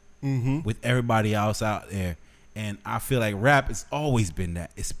competing with everybody else out there. And I feel like rap has always been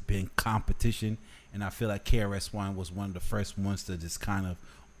that. It's been competition. And I feel like KRS-One was one of the first ones to just kind of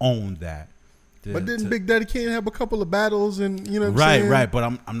own that. But didn't Big Daddy Kane have a couple of battles and you know what I'm saying? Right. But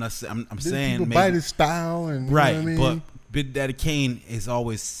I'm saying people maybe bite his style and right. You know what I mean? But Big Daddy Kane has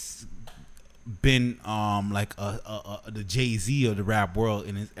always been like the Jay-Z of the rap world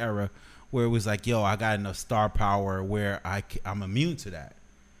in his era, where it was like, yo, I got enough star power where I'm immune to that.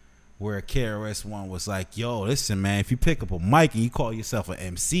 Where KRS-One was like, yo, listen, man, if you pick up a mic and you call yourself an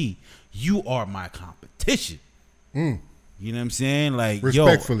MC, you are my competition. You know what I'm saying? Like,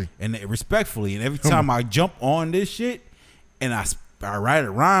 respectfully. Respectfully. And every time I jump on this shit and I write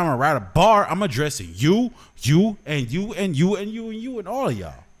a rhyme or write a bar, I'm addressing you, and you, and you, and you, and you, and all of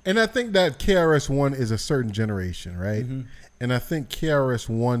y'all. And I think that KRS-One is a certain generation, right? And I think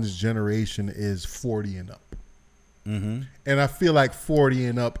KRS-One's generation is 40 and up. And I feel like 40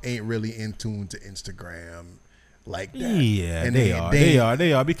 and up ain't really in tune to Instagram like that. Yeah, and they are.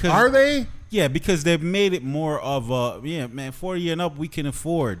 Because are they? Yeah, because they've made it more of a 40 and up. We can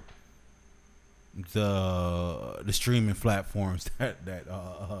afford the streaming platforms that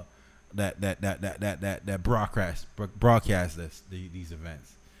broadcast these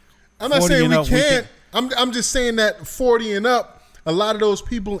events. I'm not saying we can't. I'm just saying that 40 and up, a lot of those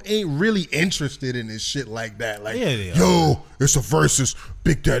people ain't really interested in this shit like that. Like, yo, it's a versus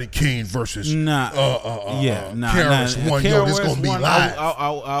Big Daddy Kane versus KRS-One. Yo, this gonna be live.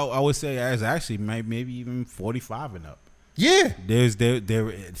 I would say as actually maybe even 45 and up. Yeah.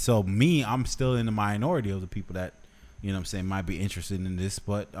 So me, I'm still in the minority of the people that, you know what I'm saying, might be interested in this,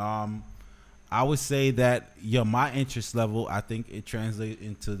 but I would say that my interest level, I think it translates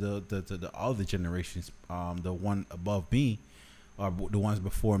into the other generations, the one above me, or the ones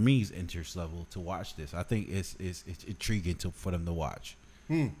before me's interest level to watch this. I think it's intriguing for them to watch.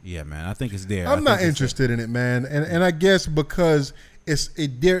 Yeah, man, I think it's there. I'm not interested in it, man, and I guess because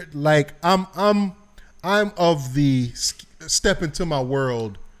I'm of the step into my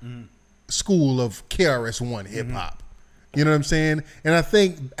world school of KRS-One hip hop. You know what I'm saying? And I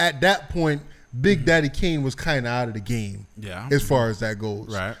think at that point, Big Daddy Kane was kind of out of the game. Yeah, as far as that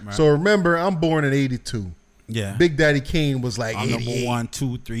goes. Right. So remember, I'm born in '82. Yeah. Big Daddy Kane was like number 1,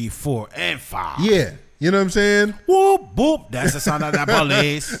 2, 3, 4, and 5. Yeah. You know what I'm saying? Whoop, boop. That's the sound of that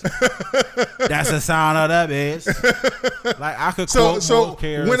police. That's the sound of that bass. Like, I could quote so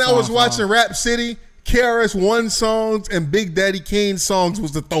when I was watching Rap City, KRS-One songs and Big Daddy Kane songs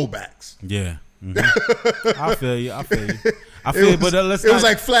was the throwbacks. Yeah. I feel you. It was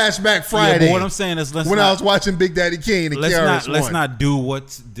like Flashback Friday. Yeah, but what I'm saying is, I was watching Big Daddy Kane and KRS-One. Let's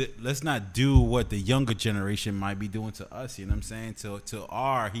not do what the younger generation might be doing to us. You know what I'm saying? To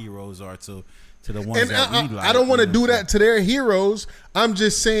our heroes or to the ones that we like. I don't want to do that to their heroes. I'm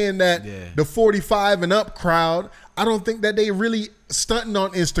just saying that the 45 and up crowd, I don't think that they really stunting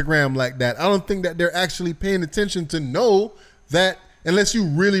on Instagram like that. I don't think that they're actually paying attention to know that unless you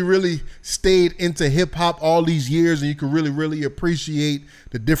really, really stayed into hip hop all these years and you can really, really appreciate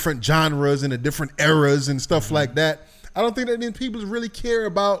the different genres and the different eras and stuff like that. I don't think that then people really care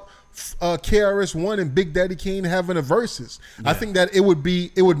about KRS-One and Big Daddy Kane having a versus. I think that it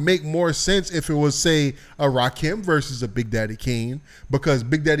would make more sense if it was, say, a Rakim versus a Big Daddy Kane, because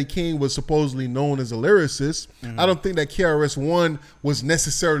Big Daddy Kane was supposedly known as a lyricist. I don't think that KRS-One was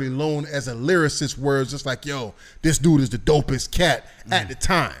necessarily known as a lyricist, where it's just like, yo, this dude is the dopest cat at the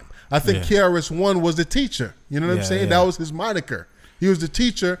time. I think KRS-One was the teacher. You know what I'm saying? That was his moniker. He was the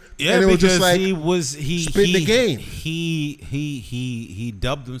teacher, and it was just like he spit the game. He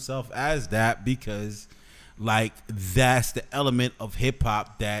dubbed himself as that because, like, that's the element of hip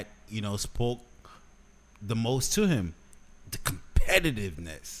hop that spoke the most to him, the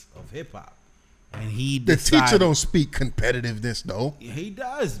competitiveness of hip hop. And the teacher don't speak competitiveness though. He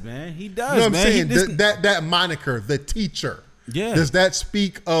does, man. He does. You know what I'm saying? That moniker, the teacher. Yeah. Does that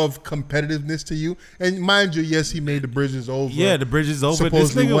speak of competitiveness to you? And mind you, yes, he made The Bridge Is Over. Yeah, The Bridge Is Over.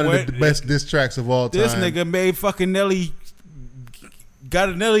 Supposedly one of the best diss tracks of all time. This nigga made fucking Nelly, got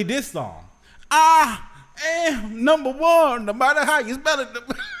a Nelly diss song. Number one, no matter how you spell it.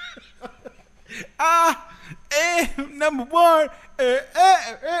 Number one.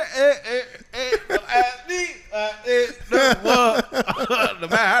 No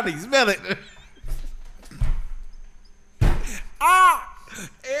matter how you spell it.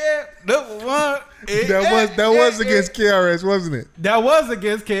 Number one. That was against KRS, wasn't it? That was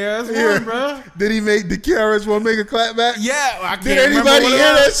against KRS-One, bro. Did he make the KRS-One make a clap back? Yeah, I can't. Did anybody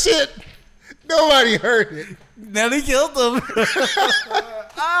hear that shit? Nobody heard it. Nelly killed him.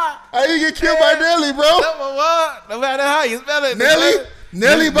 How you get killed by Nelly, bro? Number one. No matter how you spell it.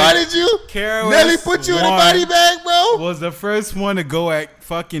 Nelly bodied you? Nelly put you in a body bag, bro? Was the first one to go at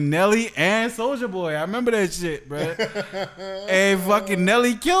fucking Nelly and Soulja Boy. I remember that shit, bro. And fucking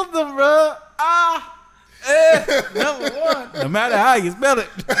Nelly killed them, bro. Number one. No matter how you spell it.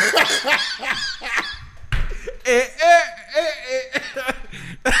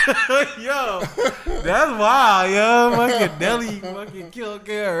 Yo, that's wild, yo. Fucking Nelly fucking killed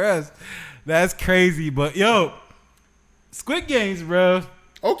KRS. That's crazy, but yo. Squid Games, bro.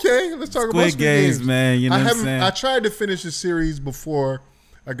 Okay, let's talk about Squid Games, man. You know what I'm saying? I tried to finish the series before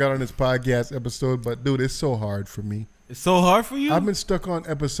I got on this podcast episode, but dude, it's so hard for me. It's so hard for you? I've been stuck on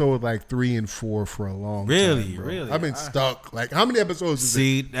episode like 3 and 4 for a long time. Bro. Really? I've been stuck. Like, how many episodes is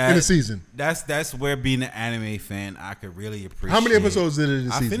it in a season? That's where being an anime fan, I could really appreciate. How many episodes is it in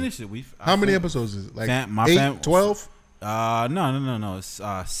a season? I finished it. How many episodes is it? Like 8, 12? No. It's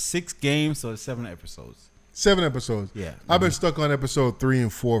 6 games, so it's 7 episodes. 7 episodes. Yeah. I've been stuck on episode 3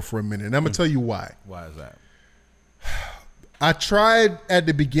 and 4 for a minute. And I'm going to tell you why. Why is that? I tried at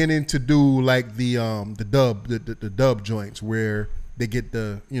the beginning to do like the dub joints where they get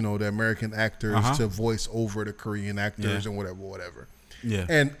the American actors to voice over the Korean actors and whatever. Yeah.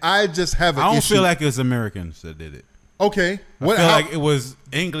 And I just have an issue. I don't feel like it was Americans that did it. Okay. I feel like it was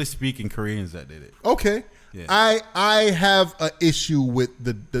English speaking Koreans that did it. Okay. Yeah. I have an issue with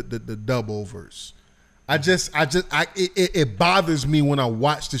the dub overs. It bothers me when I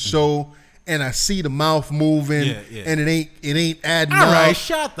watch the show and I see the mouth moving, and it ain't adding up. All right,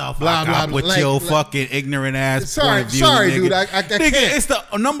 shut the fuck up with your fucking ignorant ass point of view, sorry, nigga. dude. I nigga, can't. It's the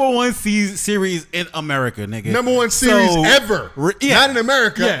 #1 series in America, nigga. #1 series ever. Not in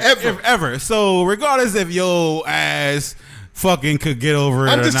America, ever. So regardless if your ass fucking could get over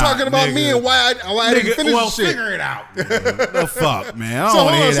it. I'm just talking about nigga. me and why I didn't finish the shit. Figure it out. The fuck, man. I don't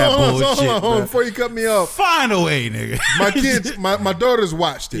want to hear that bullshit. Hold on, before you cut me off. Find a way, nigga. My kids, my daughters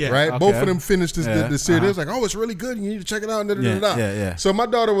watched it, right? Okay. Both of them finished the series. They was like, oh, it's really good. You need to check it out. Yeah. So my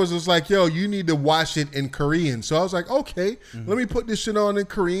daughter was just like, yo, you need to watch it in Korean. So I was like, okay, let me put this shit on in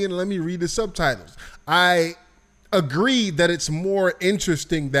Korean and let me read the subtitles. I agree that it's more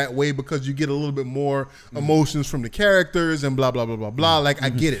interesting that way because you get a little bit more emotions from the characters and blah blah blah blah blah. Like I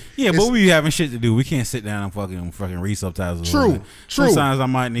get it. Yeah, but we having shit to do. We can't sit down and fucking read subtitles. True. Sometimes I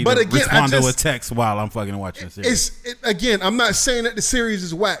might need to respond to a text while I'm fucking watching a series. Again, I'm not saying that the series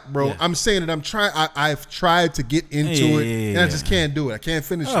is whack, bro. Yeah. I'm saying that I've tried to get into it and I just can't do it. I can't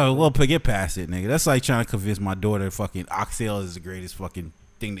finish it. Oh well, get past it, nigga. That's like trying to convince my daughter fucking oxtail is the greatest fucking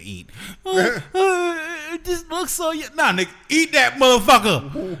thing to eat. It just looks so nah, nigga, eat that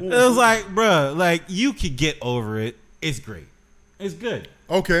motherfucker. It was like, bruh, like you could get over it. It's great. It's good.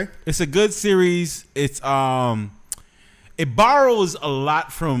 Okay. It's a good series. It's it borrows a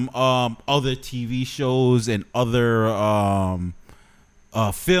lot from other TV shows and other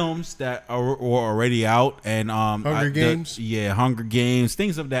films that are already out and Hunger Games. Hunger Games,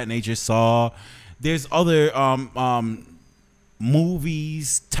 things of that nature. There's other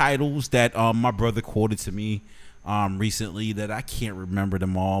movies titles that my brother quoted to me recently that I can't remember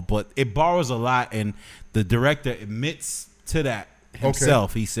them all, but it borrows a lot and the director admits to that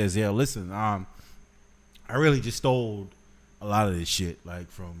himself. Okay. He says, yeah, listen, I really just stole a lot of this shit like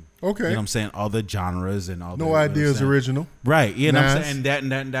from you know what I'm saying, other genres and all no ideas original, right? You know what I'm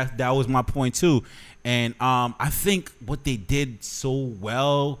saying, and that was my point too. And I think what they did so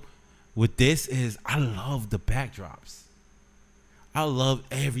well with this is I love the backdrops. I love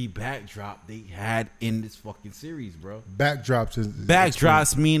every backdrop they had in this fucking series, bro.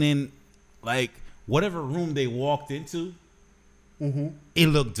 Backdrops meaning like whatever room they walked into, it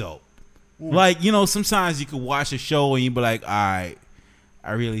looked dope. Like, you know, sometimes you could watch a show and you be like, all right,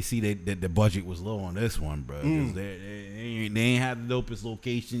 I really see that the budget was low on this one, bro. Because they ain't have the dopest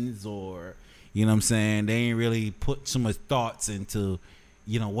locations, or you know what I'm saying, they ain't really put so much thoughts into,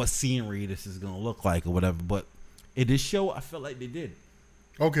 you know, what scenery this is gonna look like or whatever. But in this show, I felt like they did.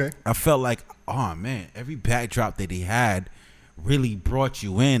 Okay. I felt like, oh man, every backdrop that they had really brought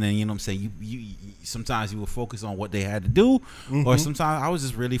you in, and you know what I'm saying, you sometimes you would focus on what they had to do, or sometimes I was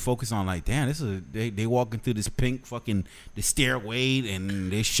just really focused on like, damn, this is they walking through this pink fucking the stairway and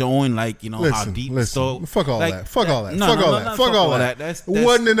they're showing like, you know, how deep. Fuck all that. Fuck all that. That's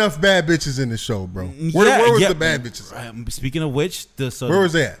wasn't enough bad bitches in the show, bro. Where was the bad bitches? Speaking of which, where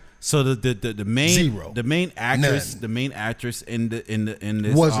was that? So the main actress in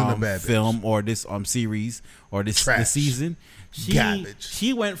this wasn't a bad film bitch. Or this series or this season,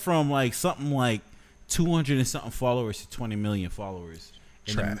 she went from like something like 200 and something followers to 20 million followers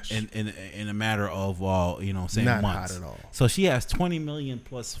in a matter of you know, saying not months. Hot at all. So she has 20 million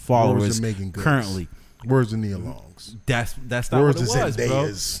plus followers currently. Where's the Nia Longs? That's not what it was,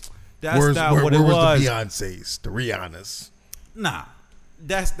 Zendayas? Bro. That's not what it was. Where's the Beyonces, the Rihannas? Nah.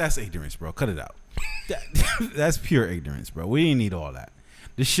 That's ignorance, bro. Cut it out. That's pure ignorance, bro. We didn't need all that.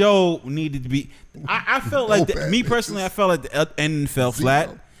 The show needed to be. I felt like me personally, I felt like the ending fell flat,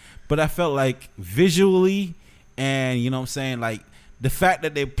 but I felt like visually, and you know what I'm saying, like the fact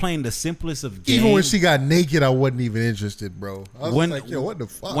that they're playing the simplest of games. Even when she got naked, I wasn't even interested, bro. I was like, yo, what the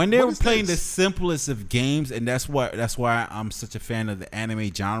fuck? When they were playing the simplest of games, and that's why I'm such a fan of the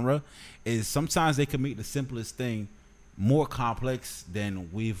anime genre, is sometimes they can make the simplest thing more complex than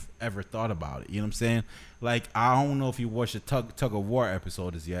we've ever thought about it. You know what I'm saying? Like, I don't know if you watched the tug of war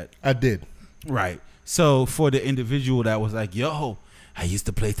episode as yet. I did. Right. So for the individual that was like, yo, I used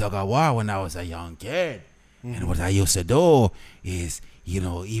to play tug of war when I was a young kid. And what I used to do is, you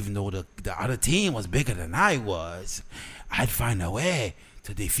know, even though the other team was bigger than I was, I'd find a way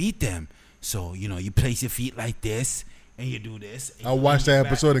to defeat them. So, you know, you place your feet like this, and you do this. I watched that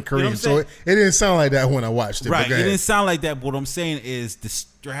episode in Korean, so it didn't sound like that when I watched it. Right, it didn't sound like that. But what I'm saying is the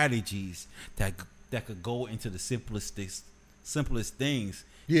strategies that could go into the simplest things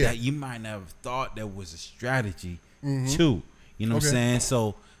that you might not have thought there was a strategy to. You know what I'm saying?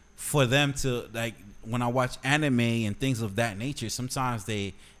 So for them to, like, when I watch anime and things of that nature, sometimes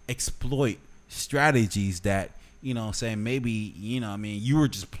they exploit strategies that, you know what I'm saying, maybe, you know what I mean, you were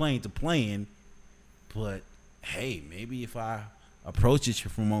just playing to playing, but hey, maybe if I approach it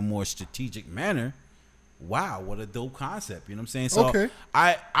from a more strategic manner, wow, what a dope concept. You know what I'm saying? So Okay.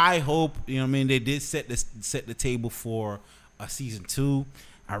 I hope, you know what I mean, they did set the table for a season 2.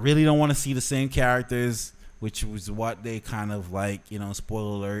 I really don't want to see the same characters, which was what they kind of like, you know,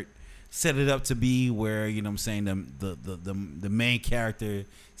 spoiler alert, set it up to be, where, you know what I'm saying, the main character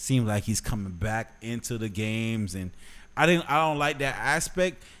seemed like he's coming back into the games, and I don't like that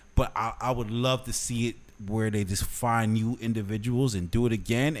aspect, but I would love to see it where they just find new individuals and do it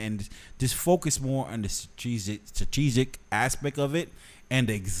again, and just focus more on the strategic aspect of it and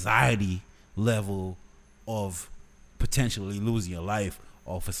the anxiety level of potentially losing your life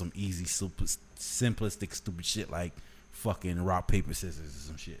off of some easy, simplistic, stupid shit like fucking rock, paper, scissors or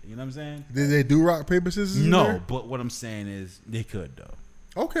some shit. You know what I'm saying? Did they do rock, paper, scissors? No, but what I'm saying is they could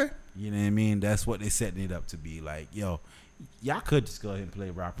though. Okay. You know what I mean? That's what they're setting it up to be. Like, yo, y'all could just go ahead and play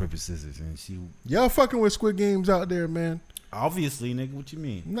rock, paper, scissors and see. Y'all fucking with Squid Games out there, man. Obviously, nigga. What you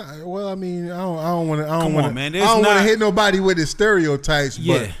mean? Nah, well, I mean, I don't want to. I don't Come on, want man. to. I don't want There's to hit nobody with his stereotypes,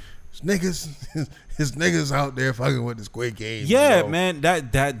 Yeah. but his niggas out there fucking with the Squid Games. Yeah, bro. man.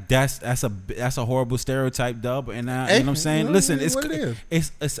 That's a horrible stereotype, dub. And you know what I'm saying? you know Listen, what it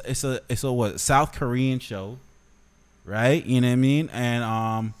is. it's a what, South Korean show, right? You know what I mean?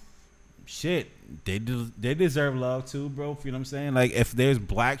 And shit, they deserve love too, bro. You know what I'm saying? Like, if there's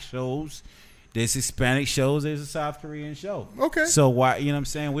black shows, there's Hispanic shows, there's a South Korean show. Okay. So why, you know what I'm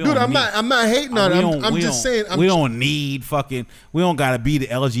saying? Dude, I'm not hating on it. I'm just saying. We don't need fucking. We don't gotta be the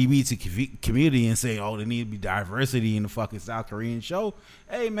LGBT community and say, oh, there need to be diversity in the fucking South Korean show.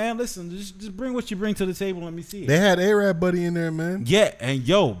 Hey, man, listen, just bring what you bring to the table. Let me see it. They had A-Rap Buddy in there, man. Yeah, and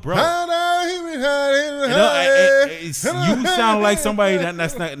yo, bro, you You sound like somebody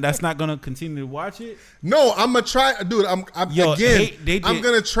that's not gonna continue to watch it. No, I'm gonna try, dude. I'm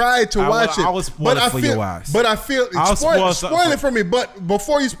gonna try to watch it. I will spoil it for your eyes. But I feel I'll spoil it for me. But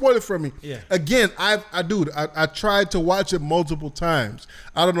before you spoil it for me, Yeah. again, I tried to watch it multiple times.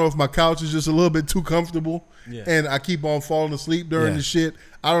 I don't know if my couch is just a little bit too comfortable, Yeah. and I keep on falling asleep during Yeah. the shit.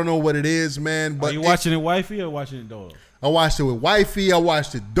 I don't know what it is, man. But Are you watching it wifey or watching it dolo? I watched it with wifey. I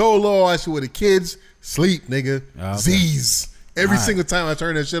watched it dolo. I watched it with the kids. Sleep, nigga. Okay. Z's. Every All right. single time I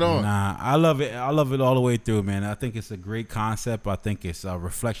turn that shit on. Nah, I love it. I love it all the way through, man. I think it's a great concept. I think it's a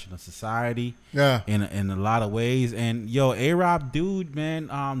reflection of society. Yeah. In a lot of ways. And yo, A-Rob, dude, man,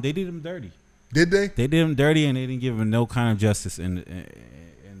 they did him dirty. Did they? They did him dirty, and they didn't give him no kind of justice in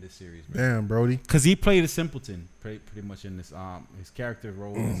this series, man. Damn, Brody. Because he played a simpleton, pretty much in this. His character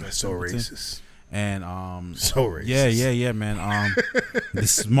role is a So simpleton. racist. And So racist. yeah, man. The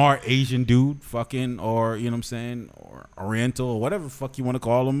smart Asian dude, fucking, or you know what I'm saying, or Oriental, or whatever the fuck you want to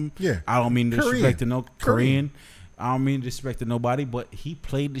call him. Yeah. I don't mean to disrespect to no Korean. I don't mean to disrespect to nobody, but he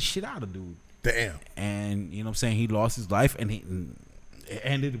played the shit out of dude. Damn. And you know what I'm saying, he lost his life, and it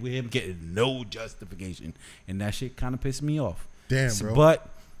ended with him getting no justification, and that shit kind of pissed me off. Damn, bro. But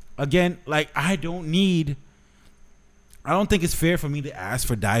again, like, I don't think it's fair for me to ask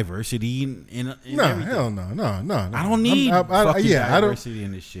for diversity in No, everything. hell no. I don't need diversity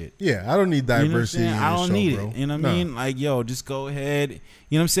in this shit. Yeah, I don't need diversity. You know what I'm saying? I don't need bro. it. You know what I mean? Like, yo, just go ahead. You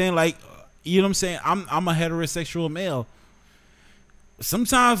know what I'm saying? Like, you know what I'm saying? I'm a heterosexual male.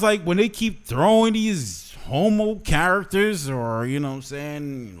 Sometimes, like, when they keep throwing these homo characters, or you know what I'm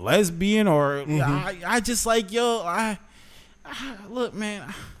saying, lesbian, or I just like, yo, I look,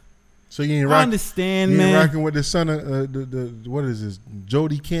 man. So you ain't I understand, you ain't man. rocking with the son of the what is this?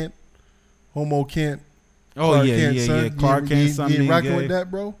 Jody Kent, Homo Kent. Oh, Clark yeah, Kent, yeah, son. yeah. Clark Kent, son You ain't being rocking gay. with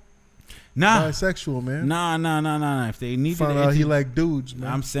that, bro? Nah, Bisexual, man. nah. If they needed Found out he like dudes,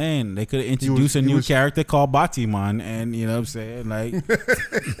 man. I'm saying they could have introduced a new character called Batiman, and you know what I'm saying, like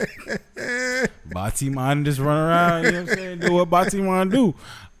Batiman just run around, you know what I'm saying, do what Batiman do.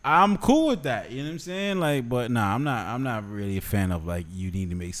 I'm cool with that, you know what I'm saying, like, but nah, I'm not really a fan of like you need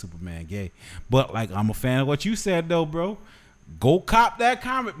to make Superman gay, but like I'm a fan of what you said though, bro. Go cop that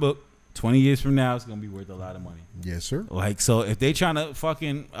comic book. 20 years from now, it's gonna be worth a lot of money. Yes, sir. Like, so if they trying to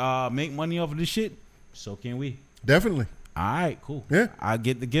fucking make money off of this shit, so can we. Definitely. All right, cool. Yeah. I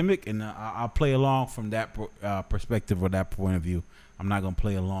get the gimmick, and I'll play along from that perspective or that point of view. I'm not gonna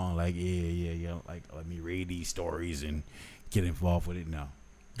play along like yeah, like let me read these stories and get involved with it now.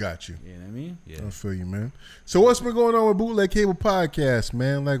 Got you. You know what I mean? Yeah. I feel you, man. So what's been going on with Bootleg Cable Podcast,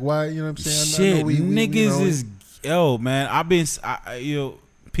 man? Like, why? You know what I'm saying? Shit, I know we niggas is man.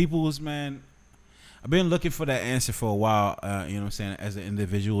 People's man. I've been looking for that answer for a while. You know what I'm saying? As an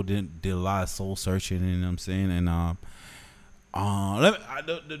individual, did a lot of soul searching. You know what I'm saying? And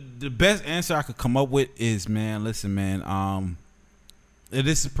the best answer I could come up with is, man, listen, man.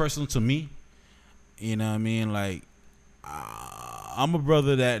 This is personal to me. You know what I mean? Like, I'm a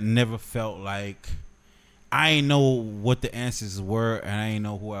brother that never felt like I ain't know what the answers were, and I ain't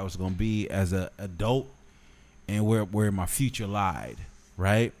know who I was gonna be as an adult, and where my future lied,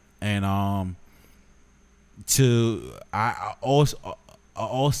 right? And I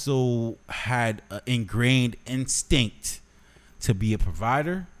also had an ingrained instinct to be a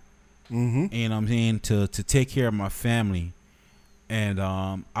provider, and I'm saying to take care of my family. And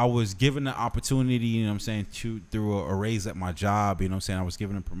I was given the opportunity, you know what I'm saying, through a raise at my job, you know what I'm saying. I was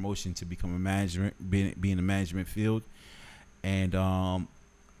given a promotion to become be in the management field. And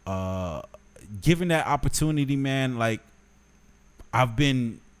given that opportunity, man, like I've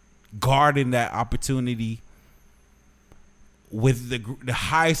been guarding that opportunity with the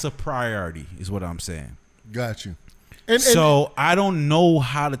highest of priority is what I'm saying. Got you. So I don't know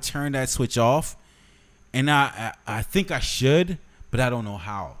how to turn that switch off. And I think I should, but I don't know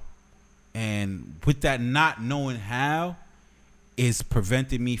how. And with that not knowing how is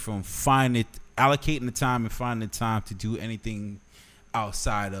preventing me from allocating the time and finding the time to do anything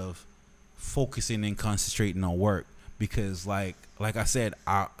outside of focusing and concentrating on work. Because like I said,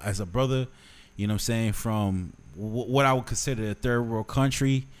 as a brother, you know what I'm saying, from what I would consider a third world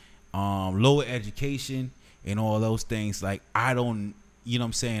country, lower education and all those things, like I don't, you know what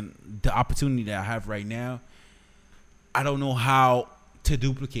I'm saying, the opportunity that I have right now, I don't know how to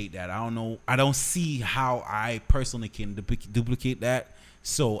duplicate that. I don't see how I personally can duplicate that.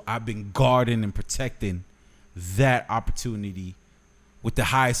 So I've been guarding and protecting that opportunity with the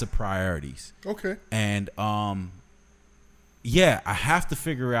highest of priorities. Okay. And yeah, I have to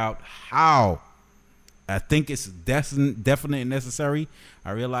figure out how. I think it's definitely necessary.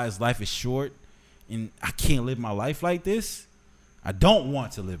 I realize life is short and I can't live my life like this. I don't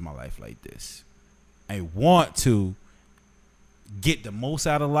want to live my life like this. I want to get the most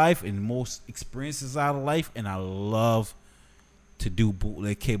out of life and the most experiences out of life, and I love to do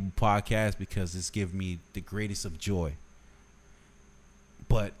Bootleg Cable Podcast because it's given me the greatest of joy.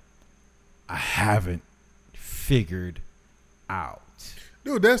 But I haven't figured out.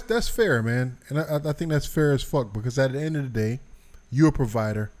 Dude, that's fair, man. And I think that's fair as fuck, because at the end of the day, you're a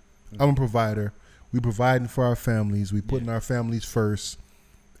provider. I'm a provider. We providing for our families. We putting our families first,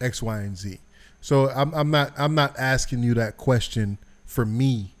 X, Y, and Z. So I'm not asking you that question for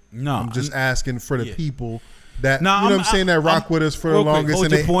me. No, I'm just asking for the people that, you know what I'm saying, that rock with us for the longest.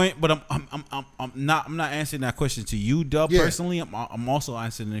 Hold your point, but I'm not answering that question to you, Dub. Personally, I'm also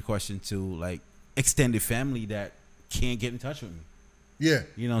answering the question to like extended family that can't get in touch with me. Yeah,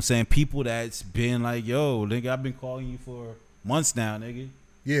 you know what I'm saying, people that's been like, yo, nigga, I've been calling you for months now, nigga.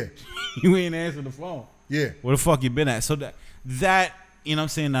 Yeah, you ain't answering the phone. Yeah, where the fuck you been at? So that you know what I'm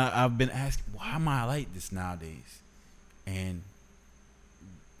saying, I've been asking, why am I like this nowadays? And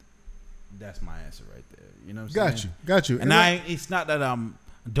that's my answer right there. You know what I'm saying? Got you. And it's not that I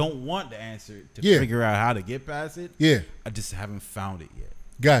don't want the answer to figure out how to get past it. Yeah. I just haven't found it yet.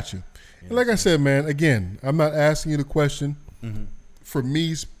 Got you. And like I said, man, again, I'm not asking you the question for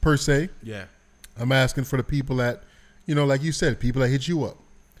me per se. Yeah. I'm asking for the people that, you know, like you said, people that hit you up.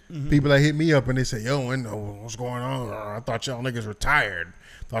 People that hit me up and they say, yo, what's going on? I thought y'all niggas retired.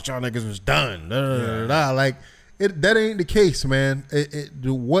 Thought y'all niggas was done. Like, that ain't the case, man.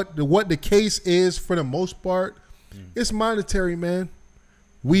 What the case is for the most part, it's monetary, man.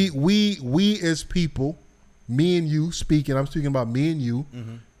 We as people, me and you speaking, I'm speaking about me and you,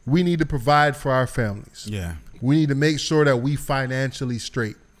 we need to provide for our families. Yeah. We need to make sure that we financially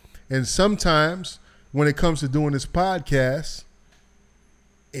straight. And sometimes when it comes to doing this podcast,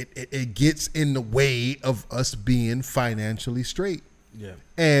 it gets in the way of us being financially straight. Yeah.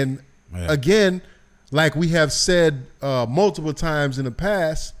 And again, like we have said multiple times in the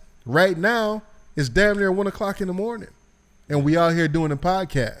past, right now it's damn near 1 o'clock in the morning, and we out here doing a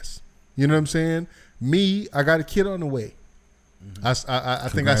podcast. You know what I'm saying? Me, I got a kid on the way. I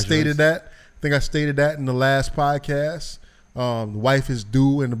think I stated that. I think I stated that in the last podcast. The wife is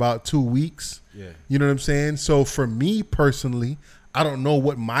due in about 2 weeks. Yeah. You know what I'm saying? So for me personally, I don't know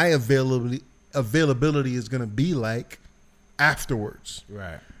what my availability is going to be like afterwards.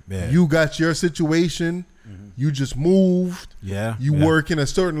 Right. Yeah. You got your situation. You just moved. Yeah. You work in a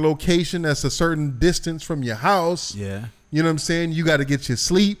certain location that's a certain distance from your house. Yeah. You know what I'm saying? You got to get your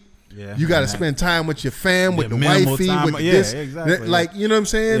sleep. Yeah. You got to spend time with your fam, with the wifey, with this. Exactly. Like, you know what I'm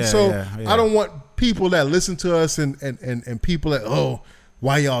saying? I don't want people that listen to us and people that, oh,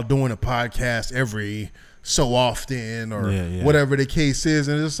 why y'all doing a podcast every so often or whatever the case is.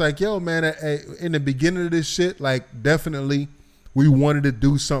 And it's like, yo, man, in the beginning of this shit, like, definitely we wanted to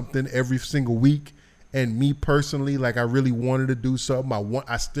do something every single week. And me personally, like, I really wanted to do something.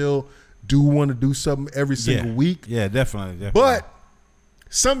 I still do want to do something every single week. Yeah, definitely. But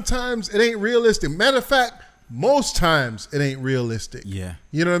sometimes it ain't realistic. Matter of fact, most times it ain't realistic. Yeah.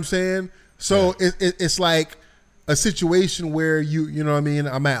 You know what I'm saying? So it's like a situation where you know what I mean?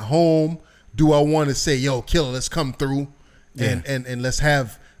 I'm at home. Do I want to say, yo, killer, let's come through and let's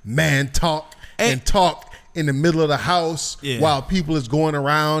have man talk and talk in the middle of the house while people is going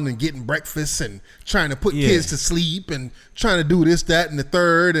around and getting breakfast and trying to put kids to sleep and trying to do this, that, and the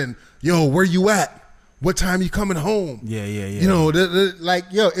third. And yo, where you at? What time you coming home? Yeah. You know, like,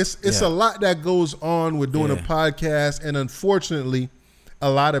 yo, it's a lot that goes on with doing a podcast. And unfortunately, a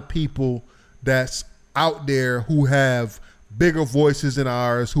lot of people that's out there who have bigger voices than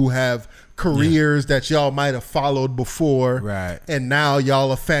ours, who have careers that y'all might have followed before, right? And now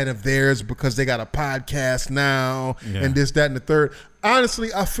y'all a fan of theirs because they got a podcast now and this, that, and the third.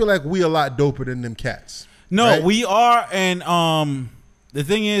 Honestly, I feel like we a lot doper than them cats. No, right? we are, and the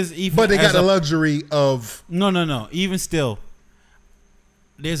thing is, even but they got the luxury of no. Even still,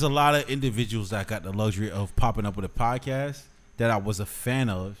 there's a lot of individuals that got the luxury of popping up with a podcast that I was a fan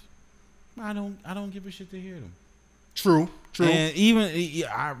of. I don't give a shit to hear them. True. And even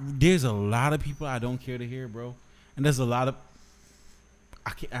there's a lot of people I don't care to hear, bro. And there's a lot of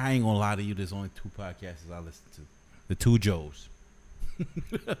I ain't gonna lie to you. There's only 2 podcasts I listen to. The 2 Joes.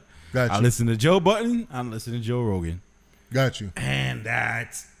 Got you. I listen to Joe Budden. I listen to Joe Rogan. Got you. And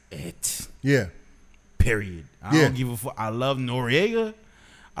that's it. Yeah. Period. I don't give a fuck. I love Noriega.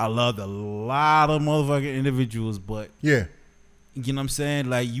 I love a lot of motherfucking individuals, but you know what I'm saying?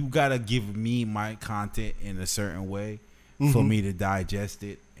 Like, you gotta give me my content in a certain way for me to digest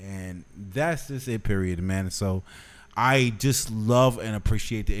it, and that's just it. Period, man. So I just love and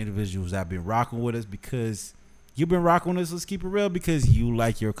appreciate the individuals that have been rocking with us, because you've been rocking with us. Let's keep it real, because you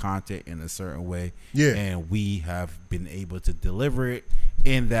like your content in a certain way, and we have been able to deliver it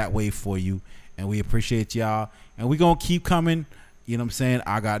in that way for you, and we appreciate y'all, and we gonna keep coming. You know what I'm saying?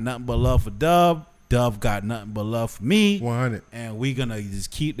 I got nothing but love for Dub. Dub got nothing but love for me. 100. And we gonna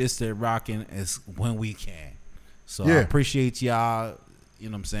just keep this thing rocking as when we can. So I appreciate y'all. You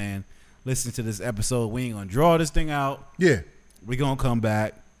know what I'm saying? Listen to this episode. We ain't gonna draw this thing out. Yeah. We gonna come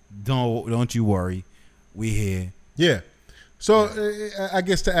back. Don't you worry. We here. Yeah. So I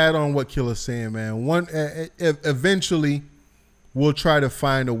guess to add on what Killer's saying, man, eventually we'll try to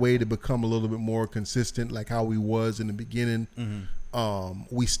find a way to become a little bit more consistent, like how we was in the beginning.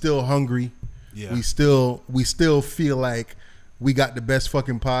 We still hungry. Yeah. We still feel like we got the best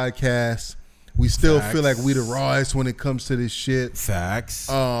fucking podcast. We still feel like we the rawest when it comes to this shit. Facts.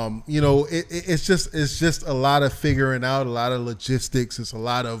 You know, it's just a lot of figuring out, a lot of logistics. It's a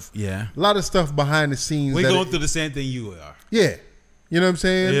lot of stuff behind the scenes. We going through the same thing you are. Yeah. You know what I'm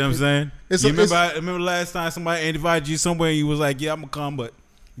saying? You know what I'm saying? Remember last time somebody invited you somewhere and you was like, yeah, I'm gonna come, but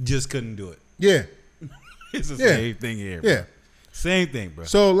you just couldn't do it. Yeah. It's the same thing here. Bro. Yeah. Same thing, bro.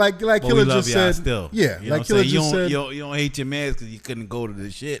 So like Killer just said, still. Yeah, you like Killer just said, you don't hate your man because you couldn't go to the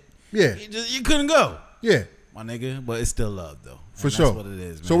shit. Yeah, you couldn't go. Yeah, my nigga, but it's still love though. For sure, that's what it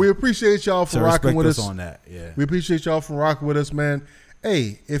is, man. So we appreciate y'all for rocking with us on that. Yeah, we appreciate y'all for rocking with us, man.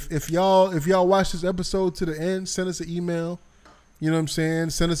 Hey, if y'all watch this episode to the end, send us an email. You know what I'm saying?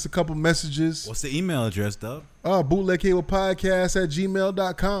 Send us a couple messages. What's the email address, though?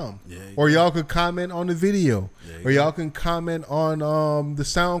 bootlegcablepodcast@gmail.com. Yeah, or y'all can comment on the video. Or y'all can comment on the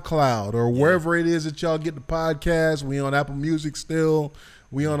SoundCloud or wherever it is that y'all get the podcast. We on Apple Music still.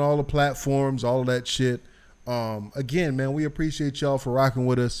 We on all the platforms, all of that shit. Again, man, we appreciate y'all for rocking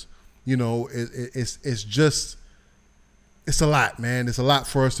with us. You know, it's a lot, man. It's a lot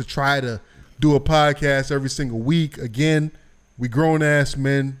for us to try to do a podcast every single week. Again, we grown-ass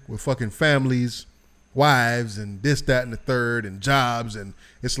men with fucking families, wives, and this, that, and the third, and jobs, and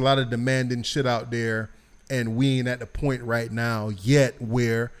it's a lot of demanding shit out there, and we ain't at the point right now yet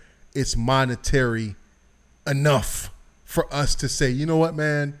where it's monetary enough for us to say, you know what,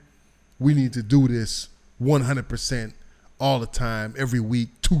 man, we need to do this 100% all the time, every week.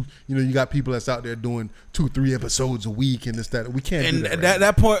 You got people that's out there doing 2-3 episodes a week, and this, that. We can't do that. And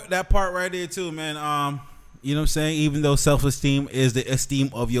that part right there too, man. You know what I'm saying? Even though self-esteem is the esteem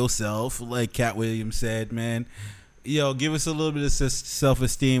of yourself, like Cat Williams said, man, give us a little bit of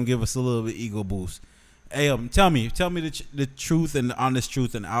self-esteem, give us a little bit of ego boost. Hey, tell me the truth and the honest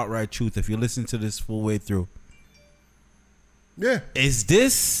truth and outright truth if you listen to this full way through. Yeah. Is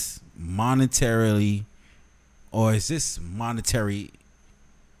this monetarily, or is this monetary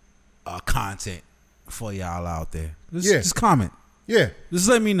content for y'all out there? Just comment. Yeah. Just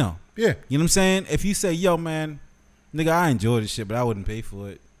let me know. Yeah. You know what I'm saying? If you say, yo, man, nigga, I enjoy this shit, but I wouldn't pay for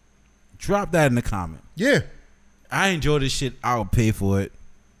it, drop that in the comment. Yeah. I enjoy this shit, I would pay for it.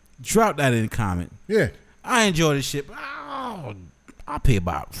 Drop that in the comment. Yeah. I enjoy this shit, but I I'll pay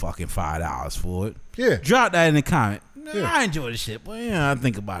about fucking $5 for it. Yeah. Drop that in the comment. Yeah. I enjoy the shit, but I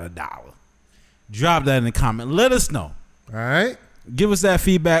think about $1. Drop that in the comment. Let us know. All right. Give us that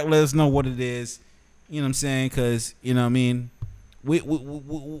feedback. Let us know what it is. You know what I'm saying? Because, you know what I mean? We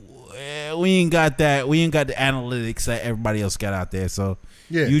ain't got that. We ain't got the analytics that everybody else got out there. So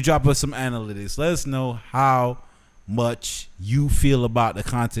you drop us some analytics. Let us know how much you feel about the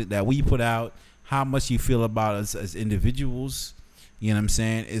content that we put out. How much you feel about us as individuals. You know what I'm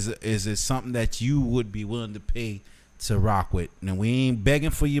saying? Is it something that you would be willing to pay to rock with? And we ain't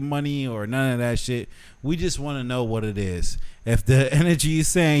begging for your money or none of that shit. We just want to know what it is. If the energy is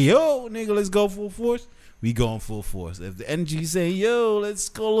saying, yo, nigga, let's go full force, we going full force. If the energy is saying, yo, let's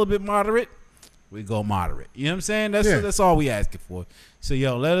go a little bit moderate, we go moderate. You know what I'm saying? That's all we asking for. So,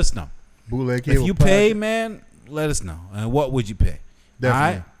 yo, let us know. Bootleg if you pay, man, let us know. And what would you pay? Definitely.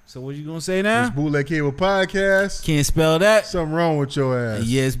 All right? So what you gonna say now? It's Bootleg Cable Podcast. Can't spell that. Something wrong with your ass.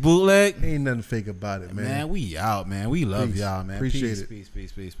 Yes, bootleg. Ain't nothing fake about it, man. Man, we out, man. We love y'all, man. Appreciate it.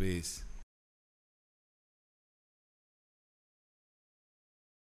 Peace.